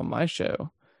Bishop on my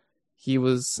show, he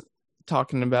was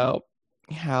talking about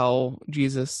how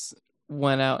Jesus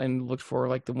went out and looked for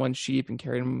like the one sheep and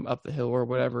carried him up the hill or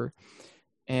whatever.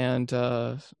 And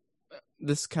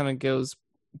this kind of goes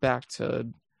back to,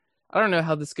 I don't know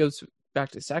how this goes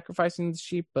back to sacrificing the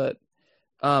sheep, but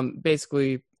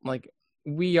basically, like,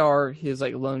 we are his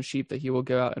like lone sheep that he will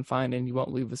go out and find, and he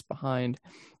won't leave us behind.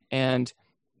 And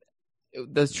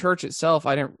the church itself,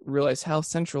 I didn't realize how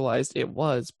centralized it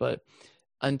was, but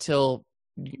until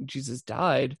Jesus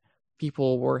died,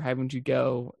 people were having to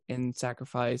go and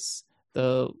sacrifice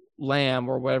the lamb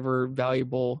or whatever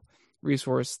valuable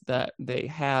resource that they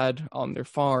had on their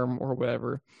farm or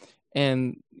whatever.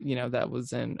 And, that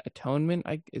was an atonement.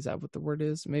 Is that what the word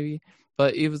is? Maybe.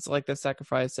 But it was like the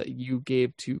sacrifice that you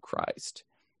gave to Christ.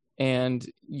 And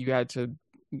you had to,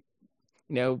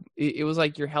 it was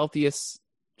like your healthiest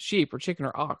sheep or chicken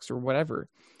or ox or whatever.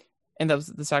 And that was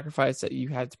the sacrifice that you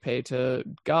had to pay to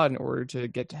God in order to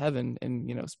get to heaven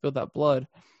and, spill that blood.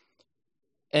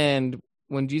 And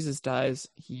when Jesus dies,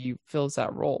 he fills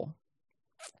that role,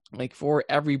 like, for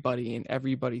everybody and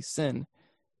everybody's sin.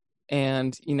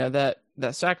 And,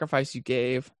 that sacrifice you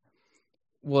gave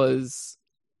was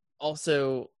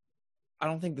also, I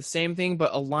don't think the same thing,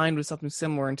 but aligned with something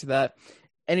similar into that.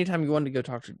 Anytime you wanted to go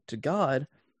talk to God,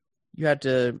 you had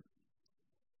to,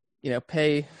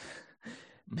 pay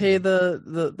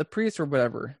the priest or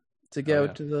whatever to go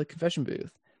to the confession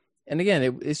booth. And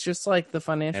again, it's just like the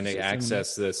financial and they system.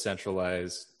 access the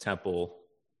centralized temple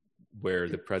where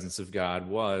the presence of God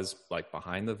was, like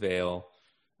behind the veil,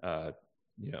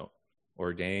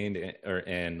 ordained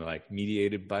and like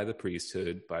mediated by the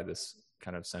priesthood, by this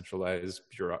kind of centralized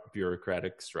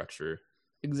bureaucratic structure.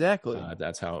 Exactly.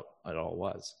 That's how it all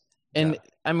was. And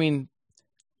I mean,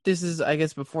 this is, I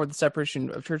guess, before the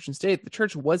separation of church and state. The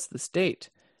church was the state.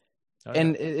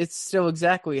 And it's still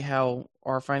exactly how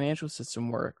our financial system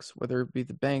works, whether it be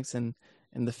the banks and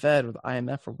the Fed or the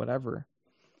IMF or whatever.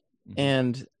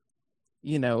 And,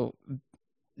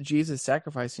 Jesus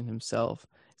sacrificing himself.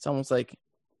 It's almost like,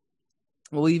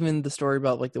 well, even the story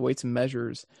about like the weights and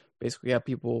measures, basically how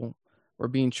people were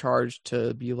being charged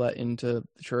to be let into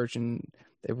the church, and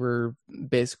they were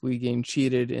basically getting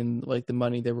cheated in like the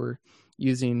money they were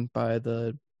using by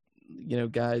the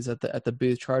guys at the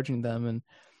booth charging them. And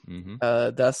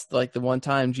Mm-hmm. that's like the one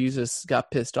time Jesus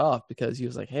got pissed off, because he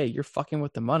was like, hey, you're fucking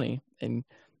with the money and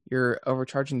you're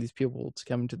overcharging these people to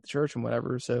come into the church and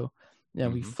whatever. So he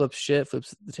Mm-hmm. flips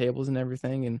the tables and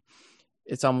everything. And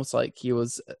it's almost like he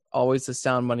was always a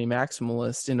sound money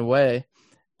maximalist in a way,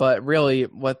 but really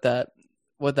what that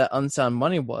unsound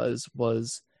money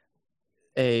was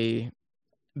a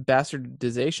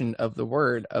bastardization of the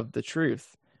word, of the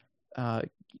truth. Because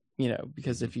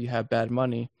Mm-hmm. if you have bad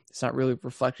money, it's not really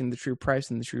reflecting the true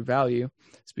price and the true value.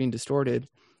 It's being distorted.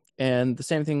 And the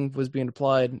same thing was being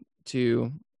applied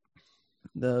to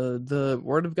the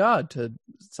word of God to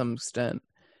some extent.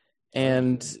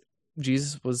 And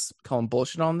Jesus was calling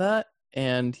bullshit on that.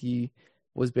 And he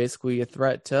was basically a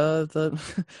threat to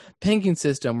the banking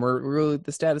system, or really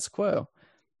the status quo.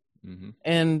 Mm-hmm.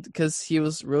 And because he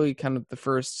was really kind of the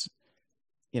first,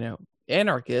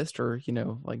 anarchist, or,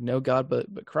 like no God but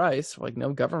Christ, like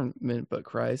no government but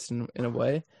Christ in a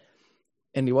way.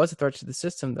 And he was a threat to the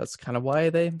system. That's kind of why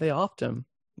they offed him,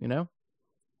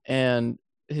 And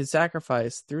his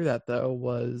sacrifice through that, though,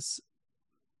 was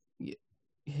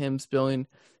him spilling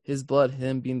his blood,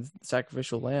 him being the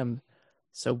sacrificial lamb.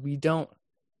 So we don't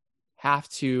have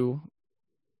to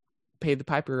pay the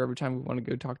piper every time we want to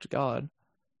go talk to God,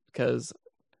 because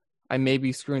I may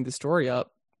be screwing the story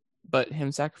up, but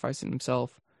him sacrificing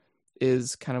himself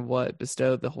is kind of what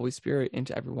bestowed the Holy Spirit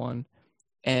into everyone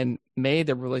and made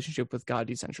their relationship with God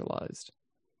decentralized.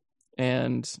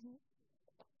 And,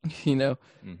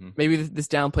 Mm-hmm. maybe this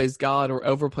downplays God or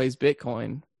overplays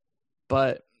Bitcoin,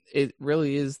 but it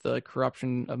really is the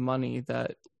corruption of money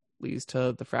that leads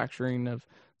to the fracturing of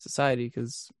society,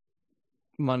 because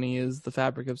money is the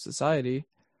fabric of society.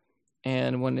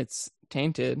 And when it's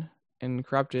tainted and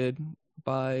corrupted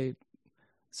by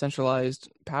centralized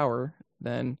power,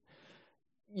 then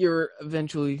you're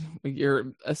essentially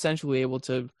able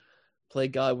to play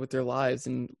God with their lives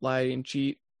and lie and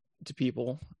cheat to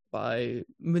people by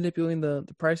manipulating the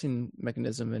pricing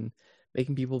mechanism and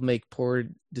making people make poor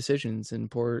decisions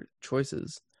and poor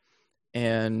choices.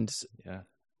 And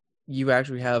you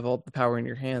actually have all the power in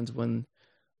your hands when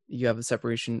you have a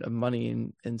separation of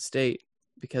money and state,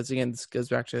 because again, this goes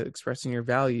back to expressing your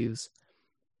values.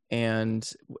 And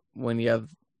when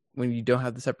you don't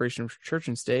have the separation of church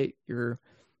and state, you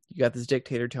got this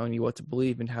dictator telling you what to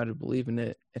believe and how to believe in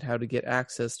it and how to get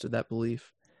access to that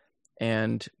belief.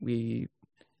 And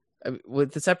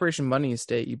with the separation of money and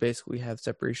state, you basically have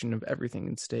separation of everything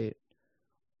in state.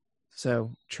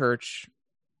 So church,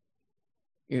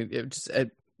 just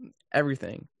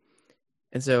everything.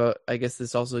 And so I guess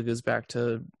this also goes back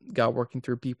to God working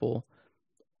through people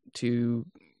to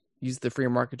use the free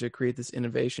market to create this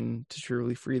innovation to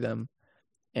truly free them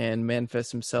and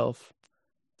manifest himself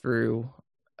through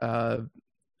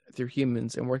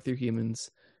humans and work through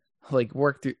humans, like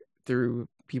work through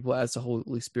people as the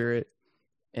Holy Spirit.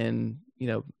 And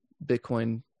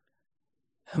Bitcoin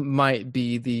might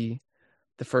be the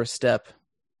first step,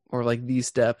 or like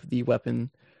the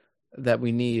weapon that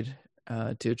we need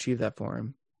to achieve that for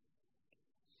him.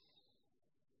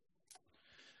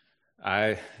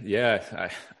 I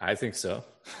think so.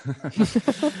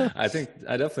 I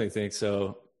definitely think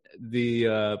so.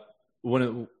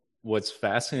 What's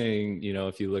fascinating,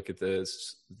 if you look at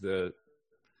this, the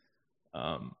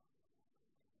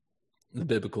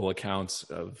biblical accounts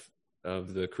of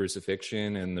the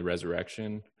crucifixion and the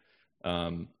resurrection.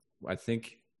 I'm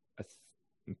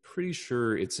pretty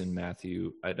sure it's in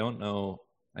Matthew. I don't know.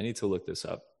 I need to look this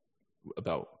up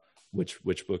about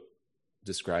which book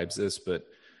describes this, but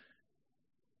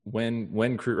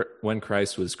when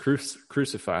Christ was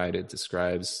crucified, it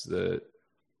describes the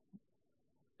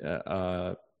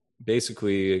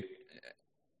basically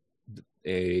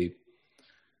a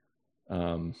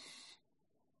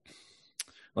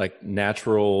like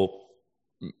natural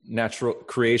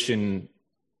creation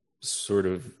sort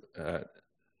of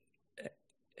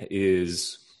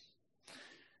is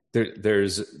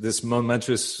there's this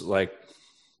momentous, like,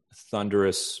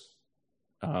 thunderous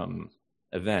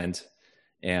event,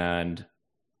 and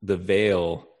the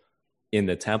veil in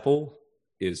the temple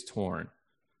is torn.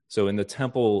 So in the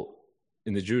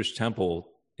Jewish temple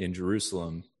in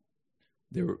Jerusalem,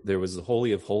 there was the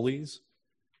Holy of Holies,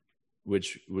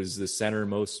 which was the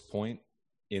centermost point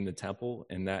in the temple,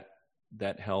 and that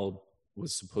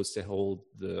was supposed to hold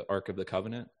the Ark of the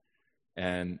Covenant,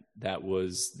 and that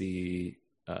was the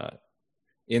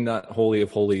in that Holy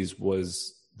of Holies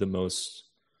was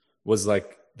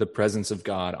like the presence of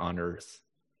God on earth.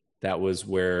 That was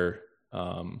where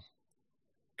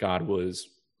God was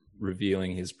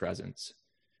revealing his presence.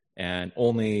 And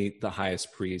only the high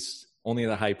priest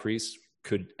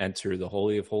could enter the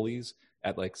Holy of Holies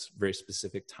at like very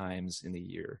specific times in the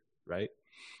year, right?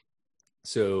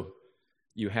 So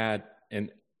you had,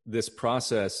 and this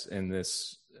process and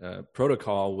this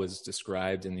protocol was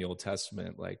described in the Old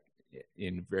Testament, like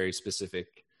in very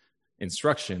specific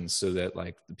instructions, so that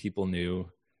like the people knew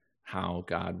how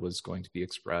God was going to be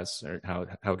expressed, or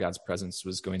how God's presence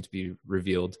was going to be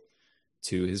revealed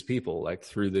to his people, like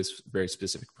through this very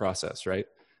specific process, right?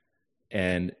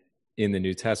 And in the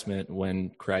New Testament,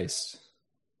 when Christ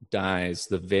dies,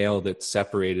 the veil that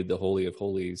separated the Holy of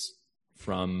Holies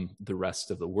from the rest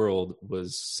of the world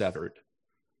was severed.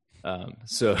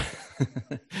 So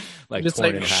like just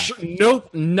torn like, in half.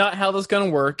 Nope, not how this gonna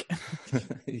work.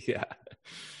 Yeah.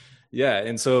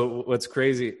 And so what's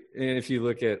crazy, and if you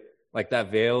look at like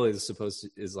that veil is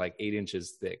like 8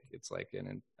 inches thick. It's like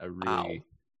a really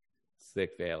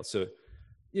thick veil. So,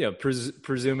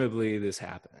 presumably this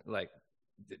happened. Like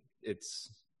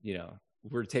it's,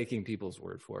 we're taking people's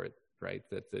word for it, right?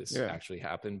 That this actually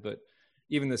happened. But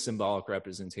even the symbolic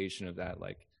representation of that,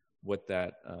 like what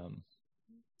that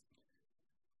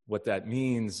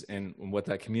means and what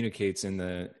that communicates in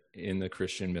the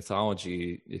Christian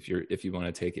mythology, if you want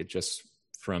to take it just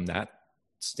from that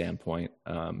standpoint,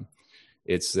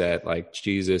 it's that like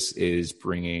Jesus is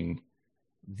bringing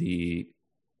the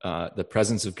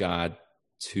presence of God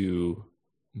to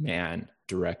man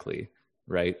directly,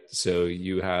 right? So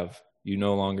you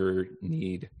no longer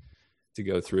need to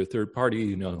go through a third party.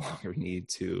 You no longer need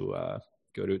to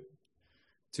go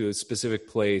to a specific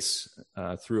place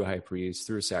through a high priest,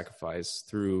 through a sacrifice,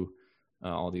 through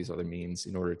all these other means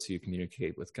in order to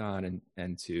communicate with God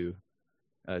and to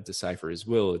decipher his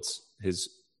will.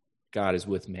 God is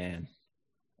with man.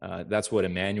 That's what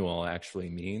Emmanuel actually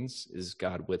means, is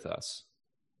God with us.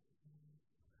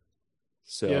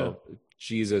 So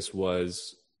Jesus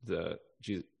was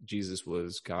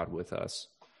God with us,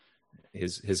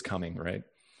 his coming, right?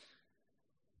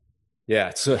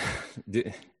 Yeah. So,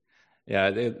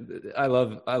 I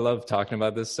love talking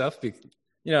about this stuff.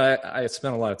 I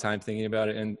spent a lot of time thinking about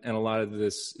it, and a lot of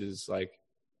this is like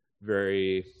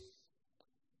very,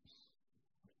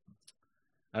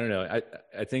 I don't know.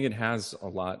 I think it has a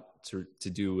lot to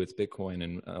do with Bitcoin,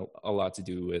 and a lot to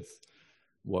do with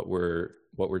what we're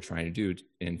trying to do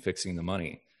in fixing the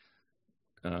money.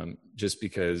 Just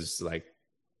because like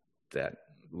that,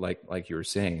 like you were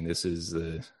saying, this is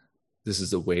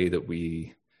the way that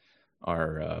we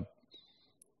are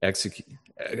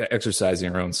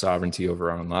exercising our own sovereignty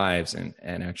over our own lives, and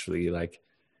actually like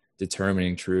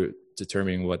determining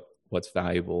what's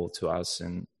valuable to us,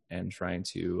 and trying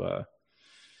to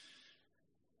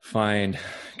find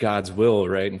God's will,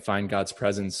 right? And find God's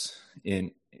presence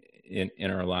in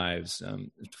our lives, to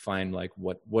find like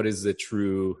what is the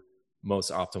true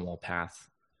most optimal path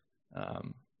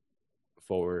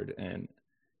forward. And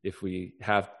if we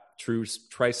have true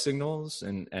price signals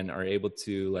and are able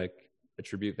to like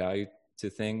attribute value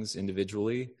to things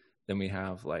individually, then we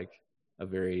have like a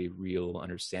very real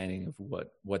understanding of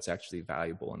what's actually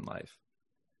valuable in life.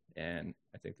 And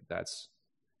I think that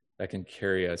can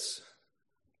carry us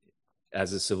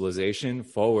as a civilization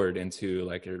forward into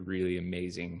like a really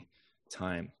amazing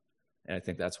time. And I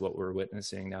think that's what we're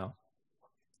witnessing now.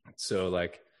 So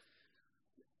like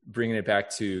bringing it back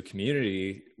to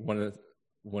community, one of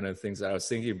the things that I was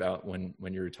thinking about when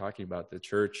you were talking about the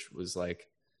church was like,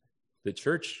 the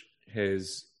church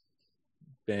has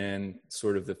been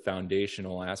sort of the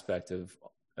foundational aspect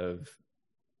of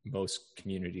most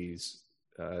communities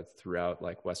throughout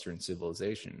like Western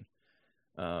civilization.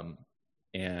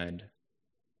 And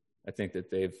I think that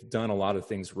they've done a lot of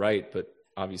things right, but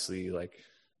obviously like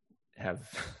have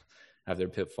their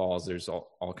pitfalls. There's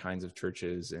all kinds of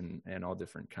churches and all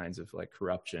different kinds of like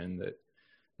corruption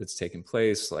that's taken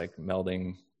place, like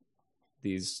melding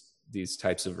these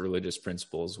types of religious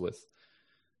principles with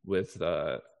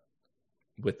the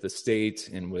state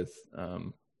and with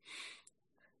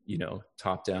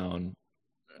top down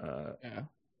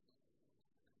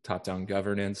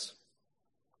governance.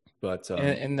 But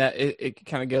and that it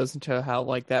kind of goes into how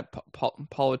like that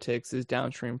politics is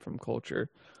downstream from culture,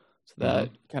 so that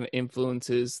kind of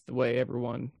influences the way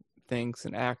everyone thinks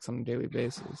and acts on a daily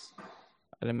basis,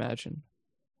 I'd imagine.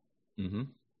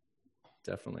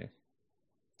 Definitely.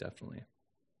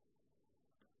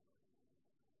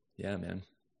 Yeah, man.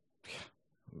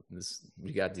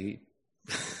 We got deep.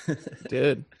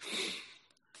 Did.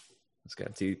 It's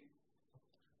got teeth.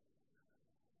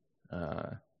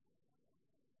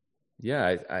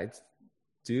 Yeah, I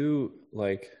do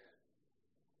like.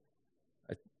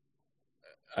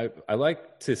 I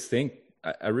like to think.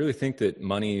 I really think that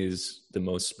money is the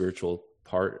most spiritual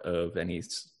part of any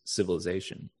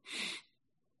civilization,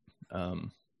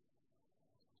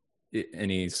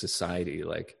 any society.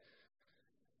 Like,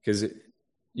 because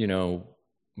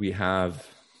we have.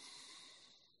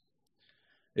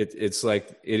 It's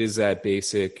like it is that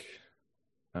basic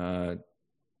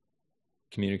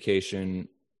communication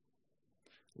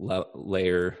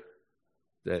layer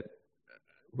that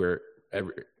where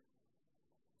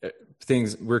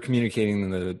we're communicating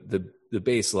the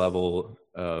base level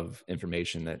of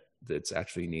information that's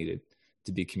actually needed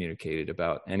to be communicated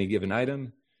about any given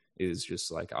item is just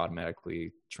like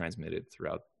automatically transmitted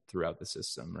throughout the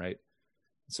system, right?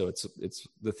 So it's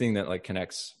the thing that like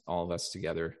connects all of us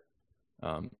together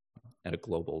at a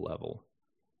global level.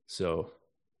 So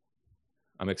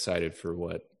I'm excited for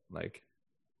what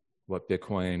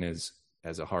Bitcoin is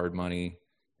as a hard money,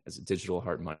 as a digital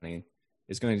hard money,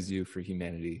 is going to do for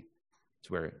humanity,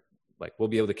 to where like we'll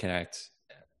be able to connect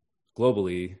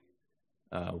globally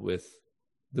with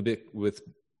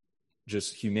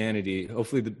just humanity.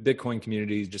 Hopefully the Bitcoin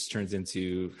community just turns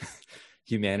into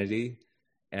humanity,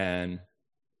 and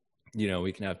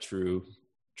we can have true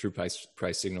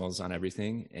price signals on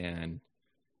everything, and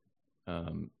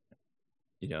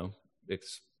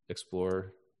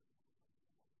explore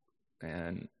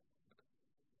and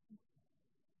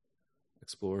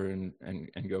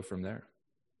go from there.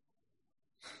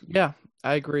 Yeah,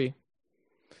 I agree.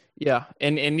 Yeah,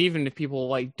 and even if people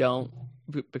like don't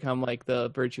become like the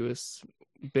virtuous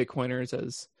Bitcoiners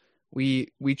as we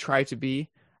try to be,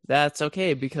 that's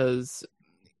okay, because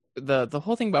the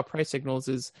whole thing about price signals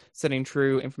is setting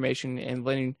true information and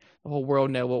letting the whole world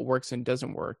know what works and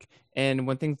doesn't work. And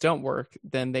when things don't work,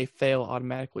 then they fail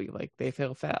automatically, like they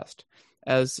fail fast,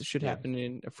 as should happen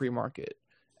in a free market.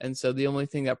 And so the only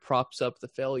thing that props up the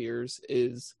failures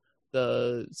is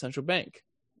the central bank,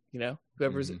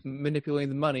 whoever's manipulating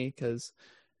the money, because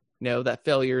that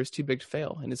failure is too big to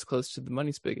fail, and it's close to the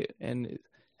money spigot, and it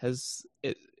has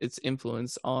its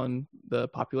influence on the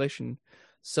population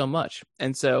so much.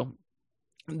 And so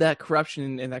that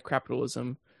corruption and that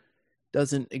capitalism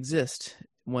doesn't exist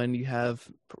when you have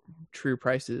true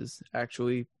prices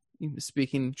actually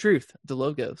speaking truth, the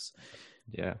logos.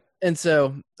 Yeah. And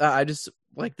so I just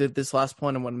like this last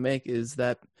point I want to make is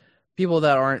that people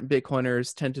that aren't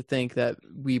Bitcoiners tend to think that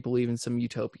we believe in some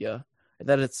utopia,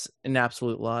 that it's an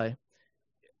absolute lie,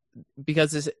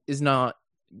 because it is not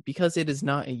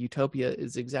a utopia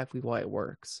is exactly why it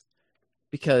works,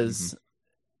 because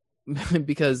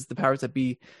because the powers that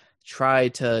be try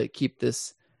to keep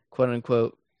this quote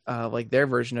unquote like their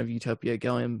version of utopia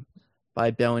going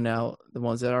by bailing out the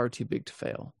ones that are too big to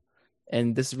fail.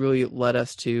 And this really led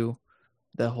us to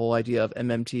the whole idea of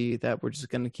MMT, that we're just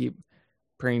going to keep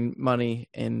printing money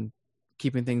and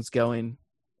keeping things going,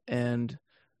 and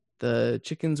the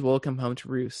chickens will come home to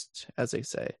roost, as they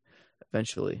say,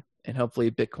 eventually. And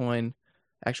hopefully Bitcoin,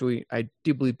 actually I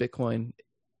do believe Bitcoin,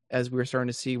 as we're starting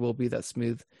to see, will be that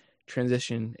smooth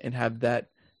transition and have that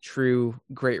true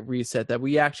great reset that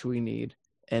we actually need,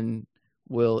 and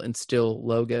will instill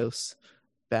logos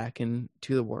back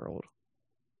into the world.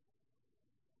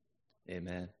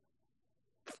 Amen.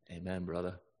 Amen,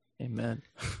 brother. Amen.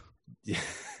 Yeah.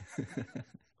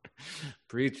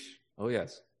 Preach. Oh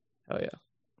yes. Oh yeah.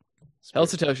 Hell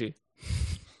Satoshi.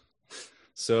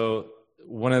 So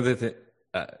one of the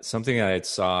something I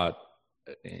saw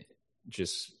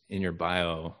just in your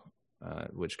bio,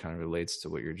 which kind of relates to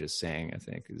what you're just saying, I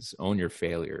think, is own your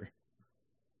failure.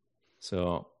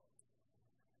 So it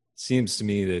seems to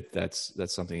me that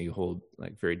that's something you hold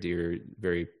like very dear,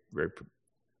 very, very.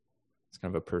 It's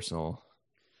kind of a personal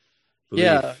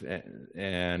belief,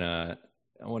 and I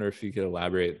wonder if you could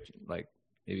elaborate, like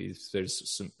maybe if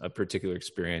there's a particular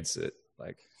experience that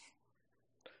like,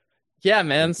 yeah,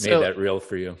 man, made that real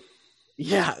for you.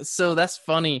 Yeah, so that's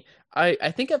funny.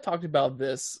 I think I've talked about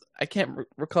this. I can't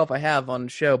recall if I have on the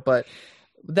show, but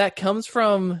that comes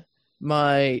from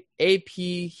my AP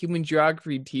Human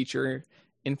Geography teacher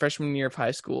in freshman year of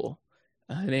high school,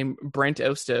 named Brent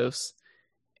Ostos.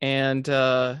 And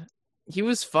he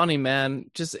was funny, man.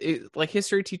 Just like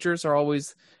history teachers are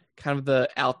always kind of the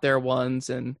out there ones,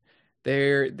 and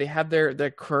they have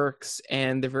their quirks,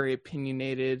 and they're very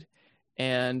opinionated.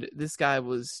 And this guy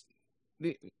was,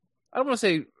 I don't want to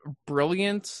say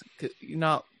brilliant,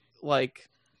 not like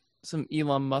some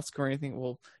Elon Musk or anything.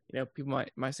 Well, people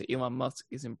might say Elon Musk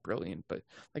isn't brilliant, but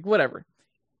like whatever.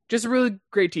 Just a really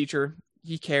great teacher.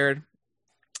 He cared.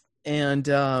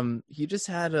 And he just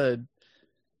had a,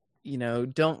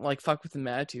 don't like fuck with him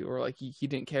attitude, or like he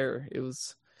didn't care. It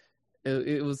was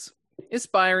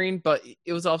inspiring, but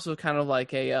it was also kind of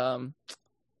like a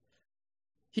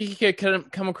he could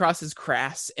come across as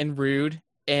crass and rude.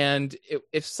 And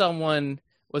if someone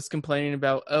was complaining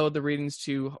about, oh, the reading's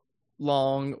too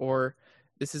long, or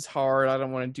this is hard, I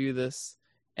don't want to do this,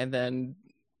 and then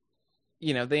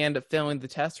they end up failing the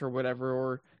test or whatever,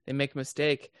 or they make a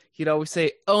mistake, he'd always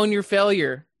say, own your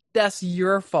failure. That's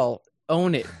your fault.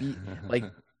 Own it.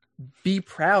 Be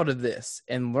proud of this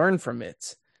and learn from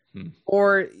it.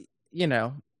 Or,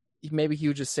 maybe he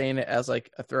was just saying it as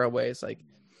like a throwaway. It's like,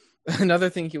 another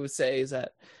thing he would say is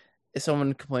that if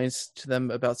someone complains to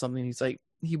them about something,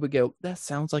 he would go, that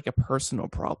sounds like a personal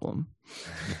problem.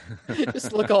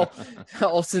 Just look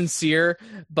all sincere,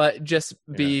 but just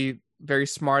be very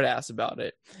smart ass about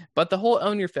it. But the whole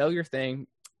own your failure thing,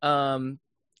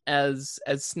 as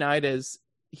snide as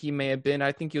he may have been,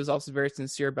 I think he was also very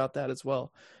sincere about that as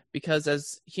well. Because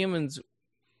as humans,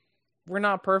 we're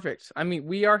not perfect. I mean,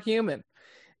 we are human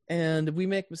and we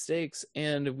make mistakes,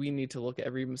 and we need to look at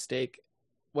every mistake,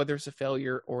 whether it's a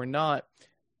failure or not,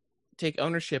 take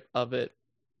ownership of it,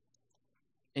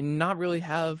 and not really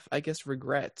have, I guess,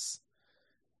 regrets,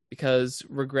 because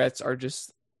regrets are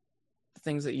just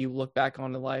things that you look back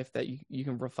on in life that you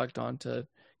can reflect on to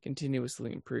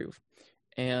continuously improve.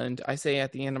 And I say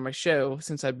at the end of my show,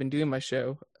 since I've been doing my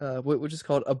show, which is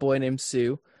called A Boy Named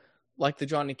Sue, like the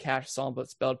Johnny Cash song, but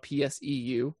spelled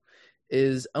P-S-E-U,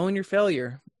 is own your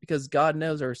failure, because God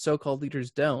knows our so-called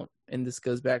leaders don't. And this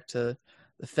goes back to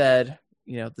the Fed,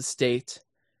 the state,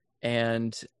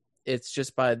 and it's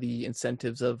just by the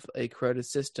incentives of a corroded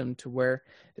system to where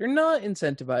they're not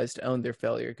incentivized to own their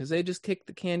failure, because they just kick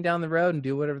the can down the road and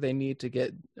do whatever they need to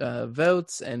get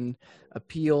votes and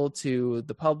appeal to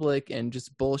the public and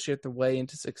just bullshit their way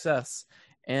into success.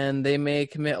 And they may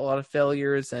commit a lot of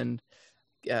failures and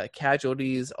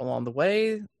casualties along the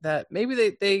way that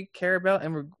maybe they care about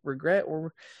and regret,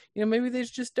 or maybe they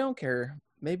just don't care.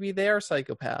 Maybe they are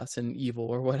psychopaths and evil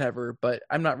or whatever, but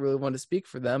I'm not really one to speak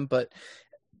for them. But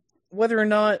whether or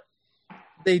not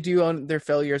they do own their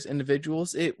failure as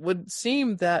individuals, it would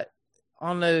seem that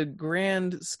on a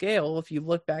grand scale, if you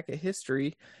look back at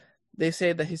history, they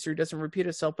say that history doesn't repeat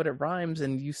itself, but it rhymes,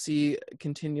 and you see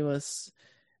continuous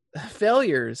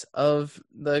failures of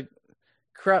the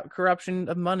corruption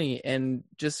of money, and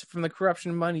just from the corruption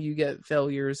of money you get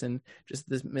failures, and just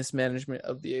the mismanagement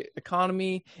of the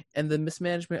economy and the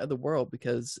mismanagement of the world,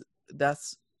 because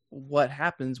that's what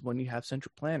happens when you have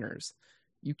central planners.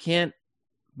 You can't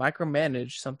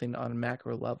micromanage something on a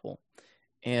macro level.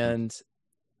 And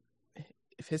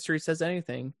if history says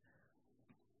anything,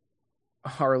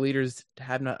 our leaders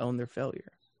have not owned their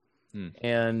failure.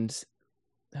 And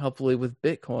hopefully with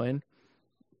Bitcoin,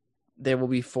 they will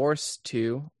be forced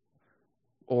to,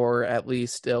 or at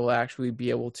least they'll actually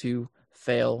be able to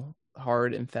fail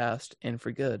hard and fast and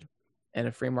for good. And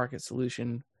a free market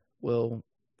solution will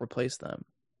replace them.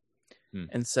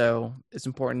 And so it's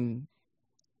important,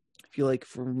 I feel like,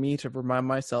 for me to remind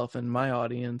myself and my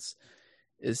audience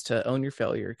is to own your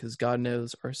failure, because God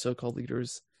knows our so-called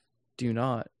leaders do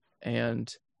not.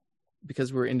 And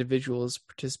because we're individuals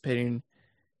participating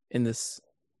in this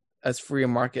as free a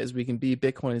market as we can be,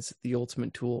 Bitcoin is the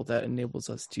ultimate tool that enables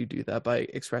us to do that by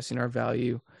expressing our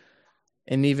value.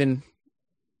 And even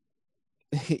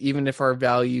if our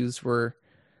values were,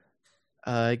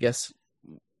 I guess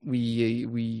we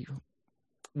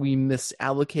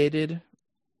misallocated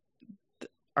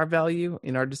our value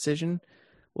in our decision,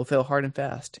 we'll fail hard and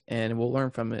fast, and we'll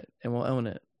learn from it, and we'll own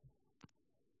it.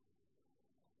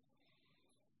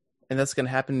 And that's going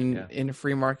to happen in a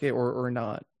free market or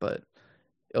not, but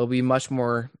it'll be much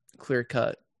more clear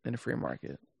cut in a free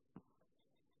market,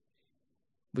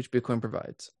 which Bitcoin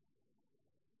provides.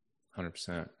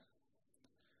 100%.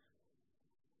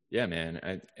 Yeah,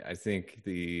 man. I think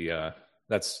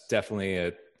that's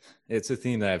definitely it's a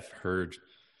theme that I've heard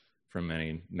from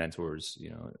many mentors,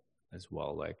 as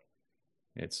well. Like,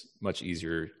 it's much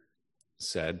easier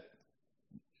said,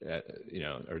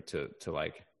 or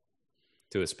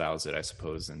to espouse it, I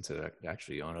suppose, than to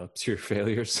actually own up to your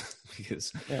failures.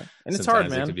 Because and it's hard,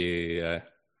 man. It could be,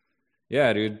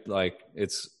 dude. Like,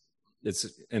 it's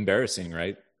embarrassing,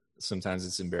 right? Sometimes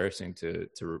it's embarrassing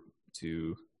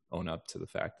to own up to the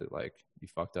fact that, like, you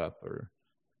fucked up, or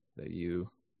that you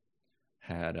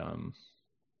had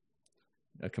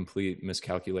a complete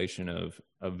miscalculation of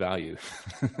value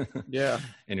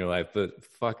in your life. But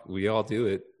fuck, we all do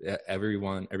it.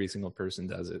 Every single person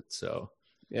does it. So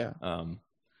and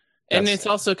it's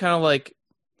also kind of like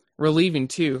relieving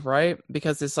too, right?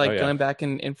 Because it's Oh like yeah. going back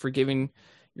and forgiving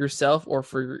yourself or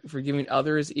forgiving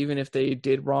others, even if they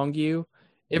did wrong you.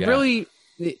 It Yeah. really,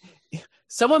 it,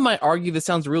 someone might argue this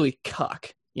sounds really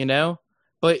cuck, you know?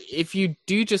 But if you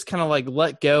do just kind of like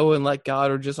let go and let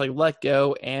God, or just like let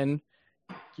go and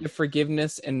give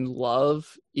forgiveness and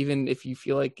love, even if you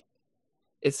feel like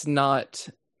it's not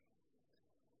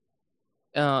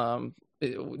well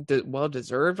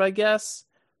deserved, I guess.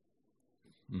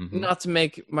 Mm-hmm. Not to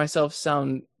make myself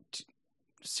sound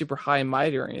super high and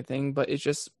mighty or anything, but it's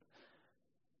just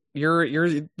you're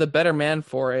the better man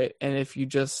for it. And if you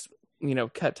just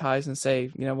cut ties and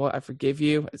say, you know what, I forgive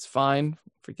you, it's fine,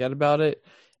 forget about it,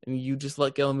 and you just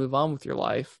let go and move on with your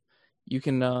life, you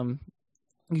can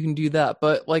do that.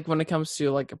 But like when it comes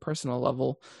to like a personal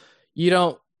level, you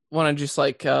don't want to just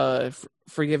like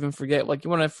forgive and forget. Like you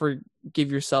want to forgive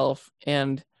yourself,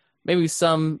 and maybe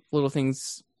some little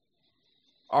things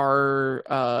are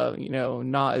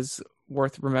not as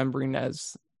worth remembering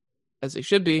as they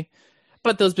should be,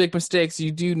 but those big mistakes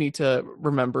you do need to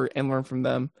remember and learn from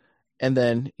them, and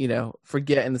then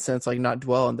forget, in the sense like not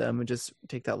dwell on them, and just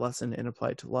take that lesson and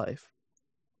apply it to life.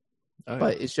 Oh yeah.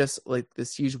 But it's just like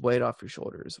this huge weight off your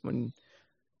shoulders when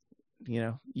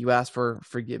you ask for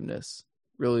forgiveness,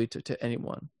 really, to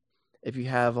anyone. If you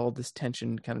have all this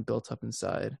tension kind of built up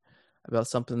inside about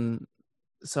something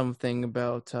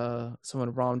about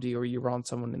someone wronged you, or you wronged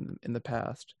someone in the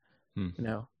past, Hmm.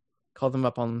 call them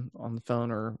up on the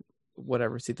phone or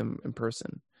whatever, see them in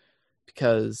person,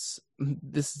 because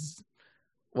this is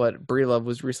what Brie Love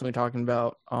was recently talking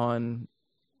about on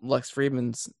Lex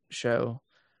Friedman's show.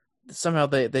 Somehow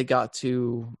they got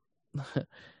to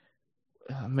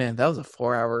oh, man, that was a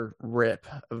 4-hour rip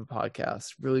of a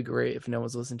podcast. Really great if no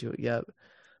one's listened to it yet.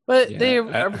 But they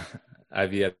Yeah. are,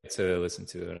 I've yet to listen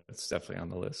to it. It's definitely on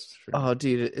the list for me. oh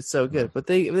dude, it's so good. But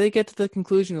they get to the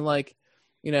conclusion, like,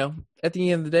 at the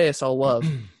end of the day, it's all love,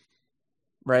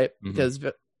 right? Mm-hmm. Because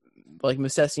like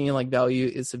necessity and like value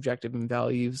is subjective in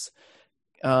values.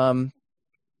 And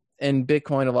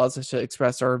Bitcoin allows us to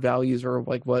express our values, or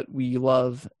like what we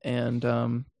love. And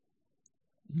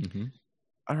Mm-hmm.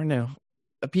 I don't know,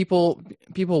 people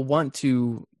want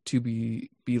to be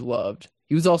loved.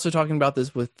 He was also talking about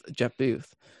this with Jeff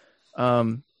Booth,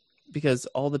 because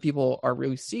all the people are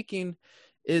really seeking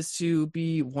is to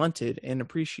be wanted and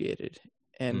appreciated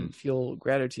and feel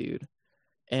gratitude.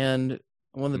 And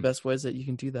one of the best ways that you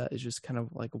can do that is just kind of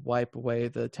like wipe away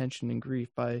the tension and grief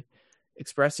by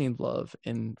expressing love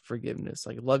and forgiveness.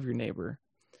 Like, love your neighbor.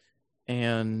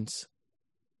 And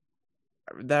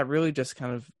that really just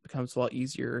kind of becomes a lot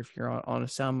easier if you're on a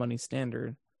sound money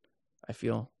standard, I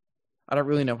feel. I don't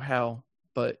really know how,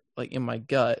 but like in my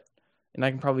gut, and I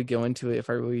can probably go into it if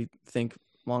I really think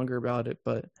longer about it,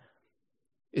 but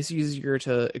it's easier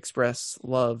to express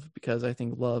love because I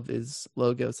think love is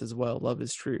logos as well. Love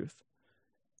is truth.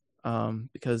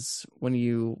 Because when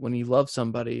you love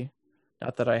somebody,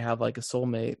 not that I have like a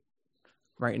soulmate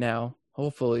right now,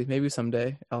 hopefully, maybe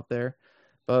someday out there,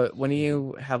 but when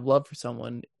you have love for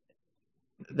someone,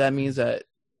 that means that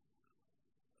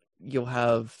you'll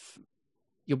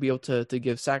be able to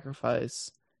give sacrifice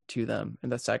to them,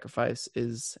 and that sacrifice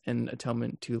is an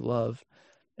atonement to love.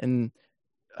 And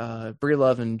Brie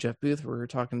Love and Jeff Booth were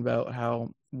talking about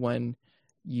how when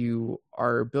you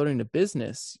are building a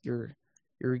business, you're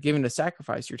giving a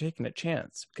sacrifice, you're taking a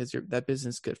chance, because that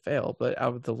business could fail, but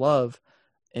out of the love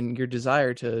and your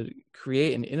desire to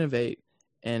create and innovate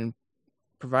and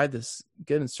provide this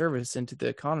good and service into the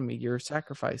economy, you're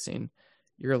sacrificing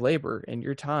your labor and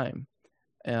your time,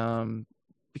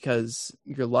 because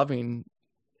you're loving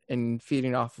and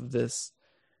feeding off of this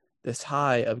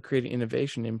high of creating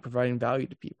innovation and providing value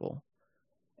to people.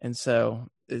 And so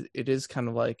it is kind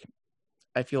of like,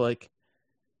 I feel like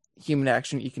human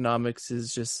action economics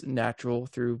is just natural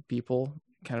through people,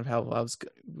 kind of how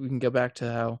we can go back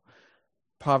to how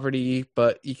poverty,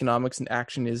 but economics and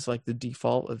action is like the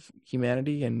default of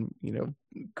humanity, and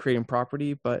creating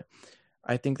property. But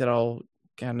I think that all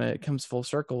kind of comes full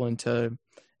circle into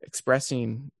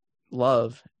expressing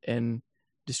love and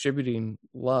distributing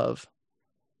love.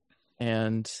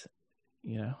 And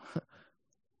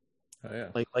Oh yeah.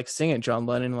 like sing it, John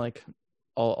Lennon, like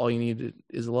all you need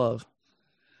is love.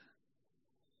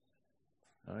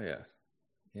 Oh yeah.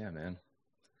 Yeah, man.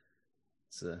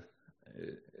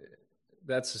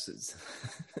 That's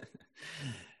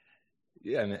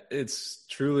yeah, man. It's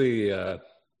truly I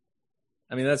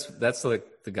mean, that's like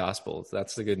the gospel.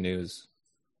 That's the good news,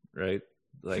 right?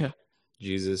 Like Yeah.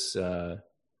 Jesus, I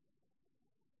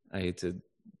hate to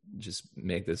just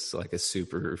make this like a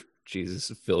super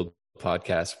Jesus filled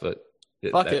podcast, but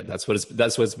Fuck it. That's what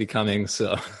it's becoming.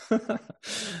 So,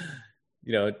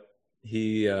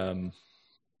 he, I'm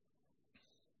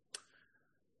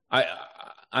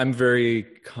very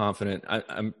confident.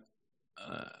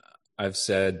 I've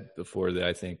said before that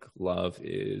I think love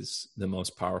is the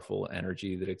most powerful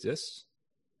energy that exists.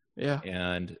 Yeah.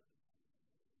 And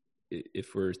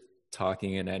if we're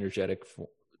talking in energetic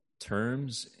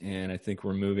terms, and I think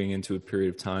we're moving into a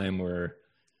period of time where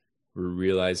we're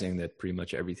realizing that pretty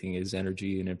much everything is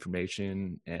energy and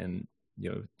information, and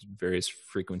various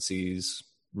frequencies.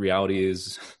 Reality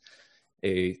is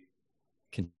a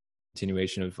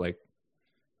continuation of like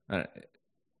I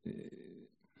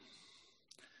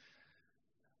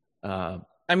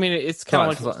mean, it's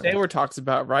kind of like what Taylor talks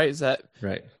about, right? Is that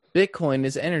right? Bitcoin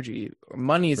is energy,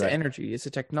 money is Right. energy. It's a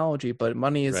technology, but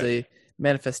money is a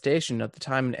manifestation of the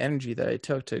time and energy that it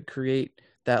took to create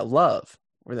that love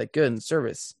or that good and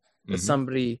service that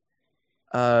somebody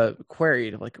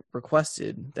queried, like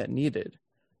requested, that needed.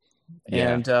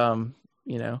 Yeah. And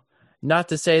not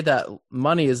to say that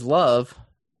money is love,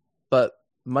 but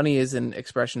money is an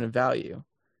expression of value,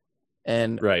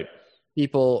 and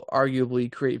people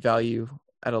arguably create value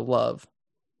out of love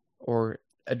or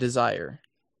a desire.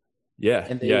 Yeah.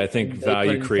 I think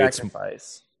value creates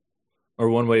sacrifice. Or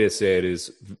one way to say it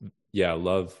is,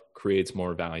 love creates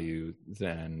more value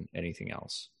than anything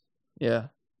else. Yeah.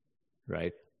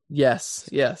 Right. Yes.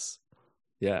 Yeah.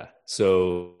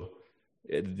 So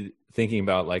thinking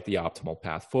about like the optimal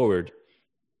path forward,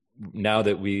 now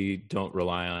that we don't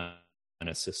rely on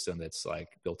a system that's like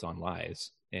built on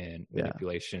lies and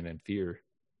manipulation and fear,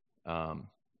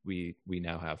 we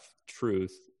now have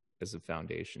truth as a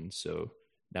foundation. So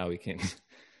now we can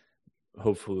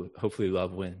hopefully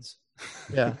love wins.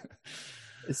 Yeah.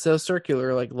 It's so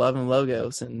circular, like love and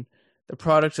logos, and the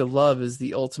product of love is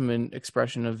the ultimate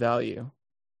expression of value.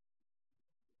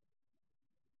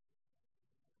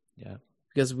 Yeah.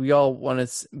 Because we all want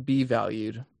to be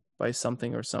valued by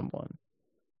something or someone.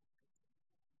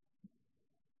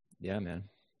 Yeah, man.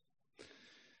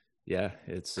 Yeah,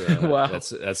 it's wow.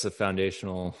 That's a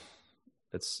foundational.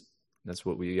 That's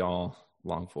what we all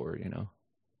long for,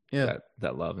 Yeah.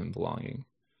 That love and belonging.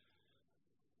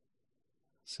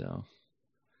 So,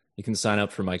 you can sign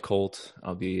up for my cult.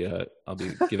 I'll be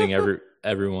giving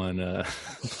everyone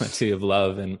plenty of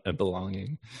love and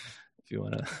belonging. If you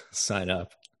want to sign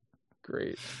up.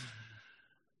 Great.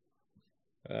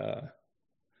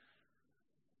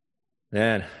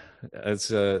 Man,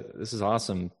 this is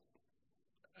awesome.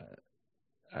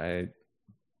 I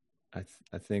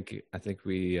think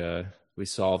we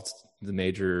solved the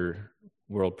major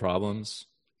world problems,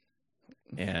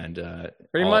 and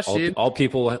pretty much, dude. All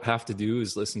people have to do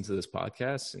is listen to this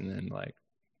podcast, and then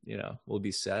we'll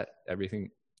be set.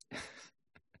 Everything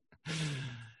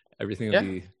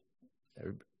will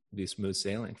be smooth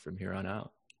sailing from here on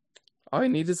out. All you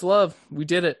need is love. We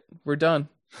did it. We're done.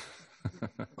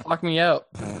 Clock me out.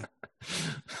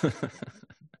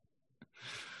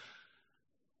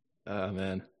 Oh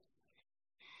man.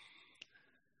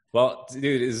 Well,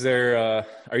 dude, is there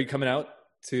are you coming out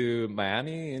to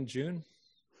Miami in June?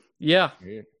 Yeah.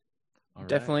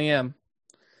 Definitely am.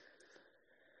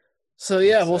 So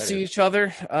yeah, we'll see each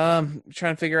other. Trying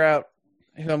to figure out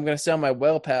who I'm gonna sell my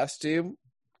whale pass to.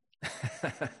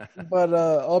 But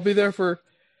I'll be there for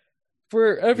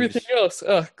everything else.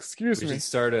 Excuse me. We should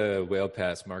start a whale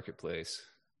pass marketplace.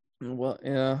 Well,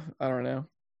 yeah, I don't know.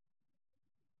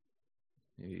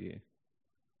 Maybe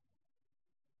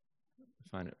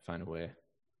find a way.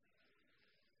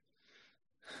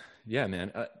 Yeah,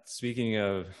 man. Speaking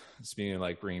of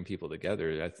like bringing people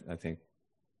together, I think,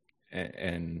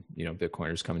 and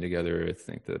Bitcoiners coming together. I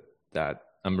think that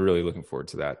I'm really looking forward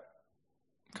to that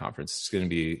conference. It's going to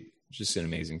be just an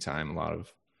amazing time. A lot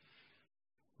of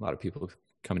people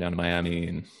coming down to Miami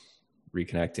and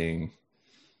reconnecting.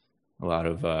 A lot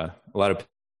of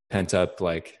pent up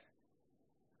like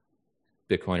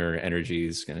Bitcoiner energy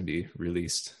is going to be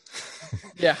released.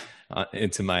 Yeah.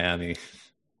 Into Miami.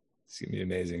 It's going to be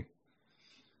amazing.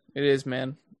 It is,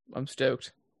 man. I'm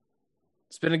stoked.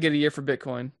 It's been a good year for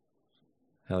Bitcoin.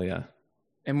 Hell yeah.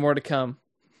 And more to come.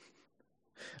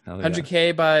 Hell yeah.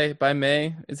 100K by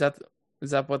May. Is that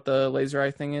what the laser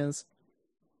eye thing is?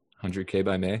 100K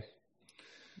by May.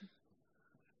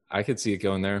 I could see it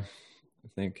going there. I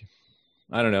think.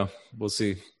 I don't know. We'll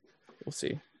see.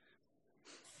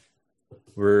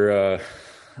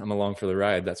 I'm along for the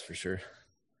ride. That's for sure.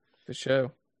 For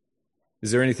sure.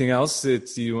 Is there anything else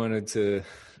that you wanted to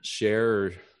share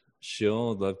or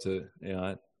shill? I'd love to,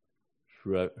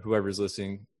 whoever's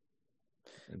listening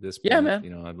at this point, yeah,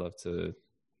 man. I'd love to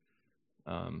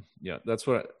That's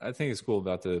what I think is cool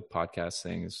about the podcast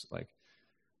thing is like,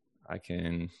 I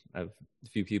have a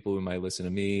few people who might listen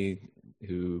to me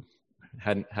who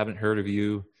haven't heard of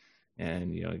you,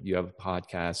 and you have a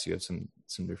podcast, you have some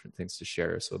different things to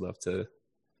share. So I'd love to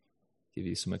give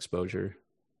you some exposure.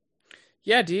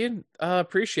 Yeah, dude.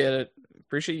 Appreciate it.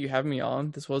 Appreciate you having me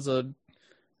on. This was a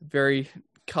very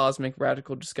cosmic,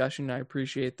 radical discussion. I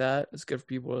appreciate that. It's good for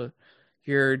people to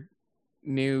hear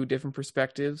new, different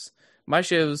perspectives. My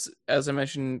show's, as I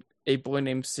mentioned, A Boy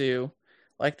Named Sue,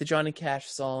 like the Johnny Cash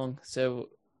song. So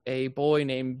a boy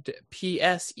named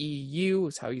PSEU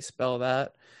is how you spell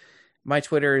that. My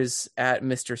Twitter is at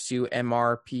Mr. Sue,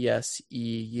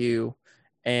 MRPSEU.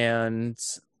 And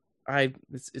it's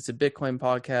a Bitcoin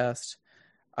podcast.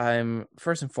 I'm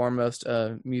first and foremost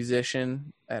a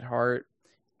musician at heart.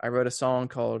 I wrote a song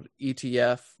called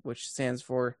ETF, which stands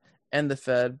for End the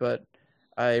Fed, but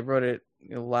I wrote it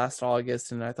last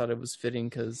August, and I thought it was fitting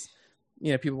because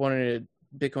people wanted a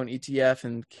Bitcoin ETF,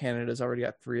 and Canada's already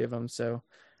got 3 of them. So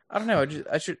I don't know.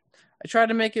 I tried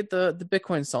to make it the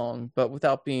Bitcoin song, but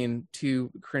without being too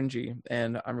cringy,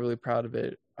 and I'm really proud of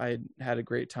it. I had a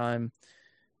great time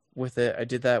with it. I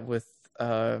did that with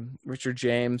Richard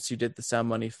James, who did the Sound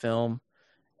Money film,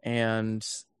 and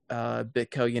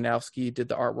Bitco Yanowski did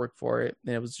the artwork for it,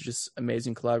 and it was just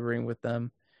amazing collaborating with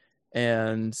them.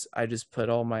 And I just put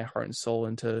all my heart and soul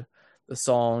into the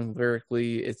song.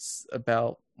 Lyrically, it's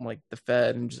about like the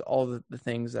Fed and just all the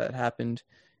things that happened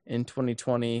in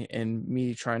 2020, and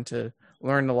me trying to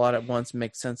learn a lot at once,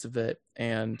 make sense of it,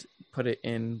 and put it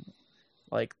in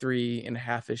like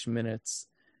 3.5-ish minutes.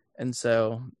 And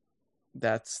so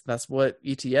that's what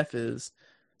ETF is.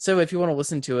 So if you want to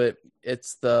listen to it,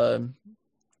 it's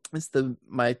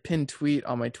my pinned tweet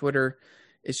on my Twitter.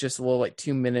 It's just a little like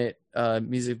 2-minute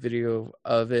music video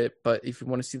of it. But if you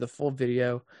want to see the full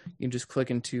video, you can just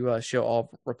click into show all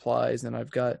replies. And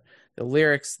I've got the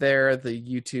lyrics there, the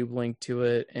YouTube link to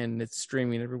it, and it's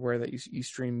streaming everywhere that you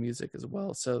stream music as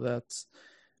well. So that's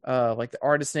like the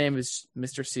artist name is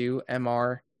Mr. Sue,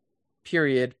 MR.PSEU,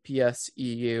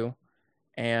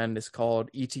 and it's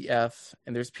called ETF.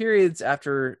 And there's periods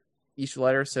after each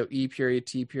letter. So E period,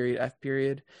 T period, F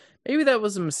period. Maybe that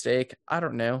was a mistake. I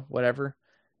don't know. Whatever.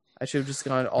 I should have just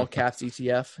gone all caps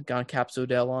ETF, gone caps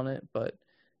Odell on it, but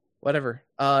whatever.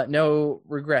 No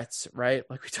regrets, right?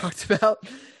 Like we talked about.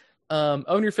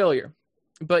 Own your failure.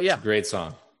 But yeah. Great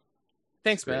song.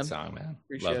 Thanks, man. Great song, man.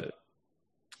 Appreciate it.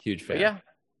 Huge fan. But yeah.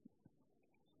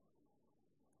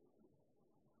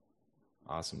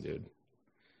 Awesome, dude.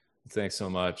 Thanks so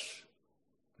much,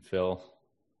 Phil.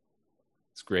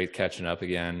 It's great catching up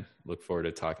again. Look forward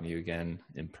to talking to you again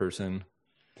in person.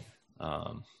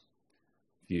 I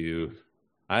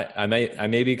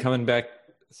may be coming back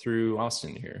through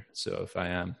Austin here. So if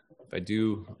I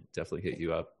do, definitely hit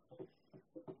you up.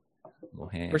 We'll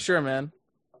hang. For sure, man.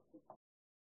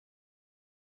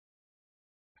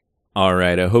 All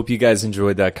right. I hope you guys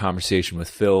enjoyed that conversation with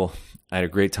Phil. I had a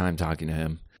great time talking to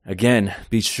him. Again,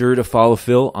 be sure to follow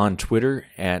Phil on Twitter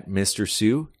at Mr.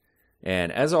 Sue.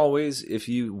 And as always, if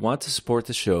you want to support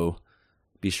the show,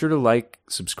 be sure to like,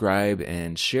 subscribe,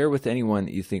 and share with anyone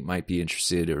that you think might be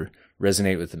interested or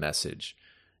resonate with the message.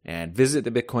 And visit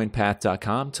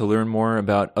thebitcoinpath.com to learn more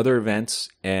about other events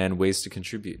and ways to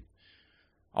contribute.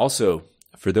 Also,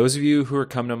 for those of you who are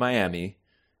coming to Miami,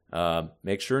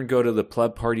 make sure and go to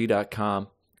theplebparty.com.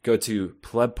 Go to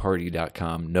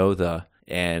plebparty.com,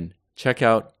 and check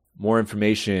out more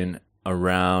information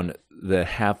around the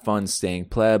Have Fun Staying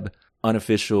Pleb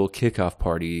unofficial kickoff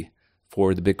party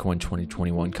for the Bitcoin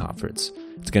 2021 conference.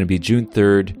 It's going to be June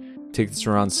 3rd. Tickets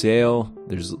are on sale.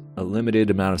 There's a limited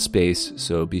amount of space,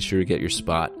 so be sure to get your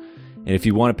spot. And if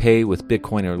you want to pay with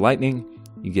Bitcoin or Lightning,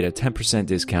 you get a 10%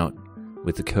 discount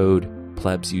with the code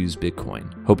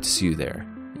PLEBSUSEBITCOIN. Hope to see you there.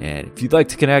 And if you'd like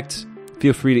to connect,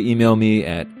 feel free to email me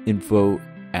at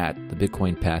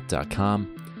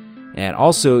info@thebitcoinpath.com. And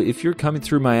also, if you're coming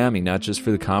through Miami, not just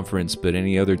for the conference, but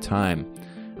any other time,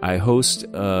 I host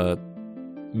a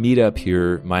meetup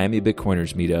here, Miami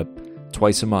Bitcoiners meetup,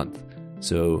 twice a month.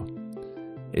 So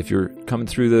if you're coming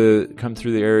through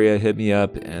the area, hit me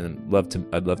up, and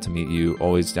I'd love to meet you.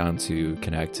 Always down to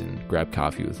connect and grab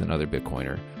coffee with another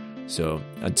Bitcoiner. So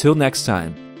until next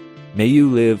time, may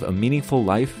you live a meaningful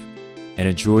life and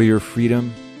enjoy your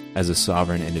freedom as a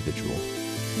sovereign individual.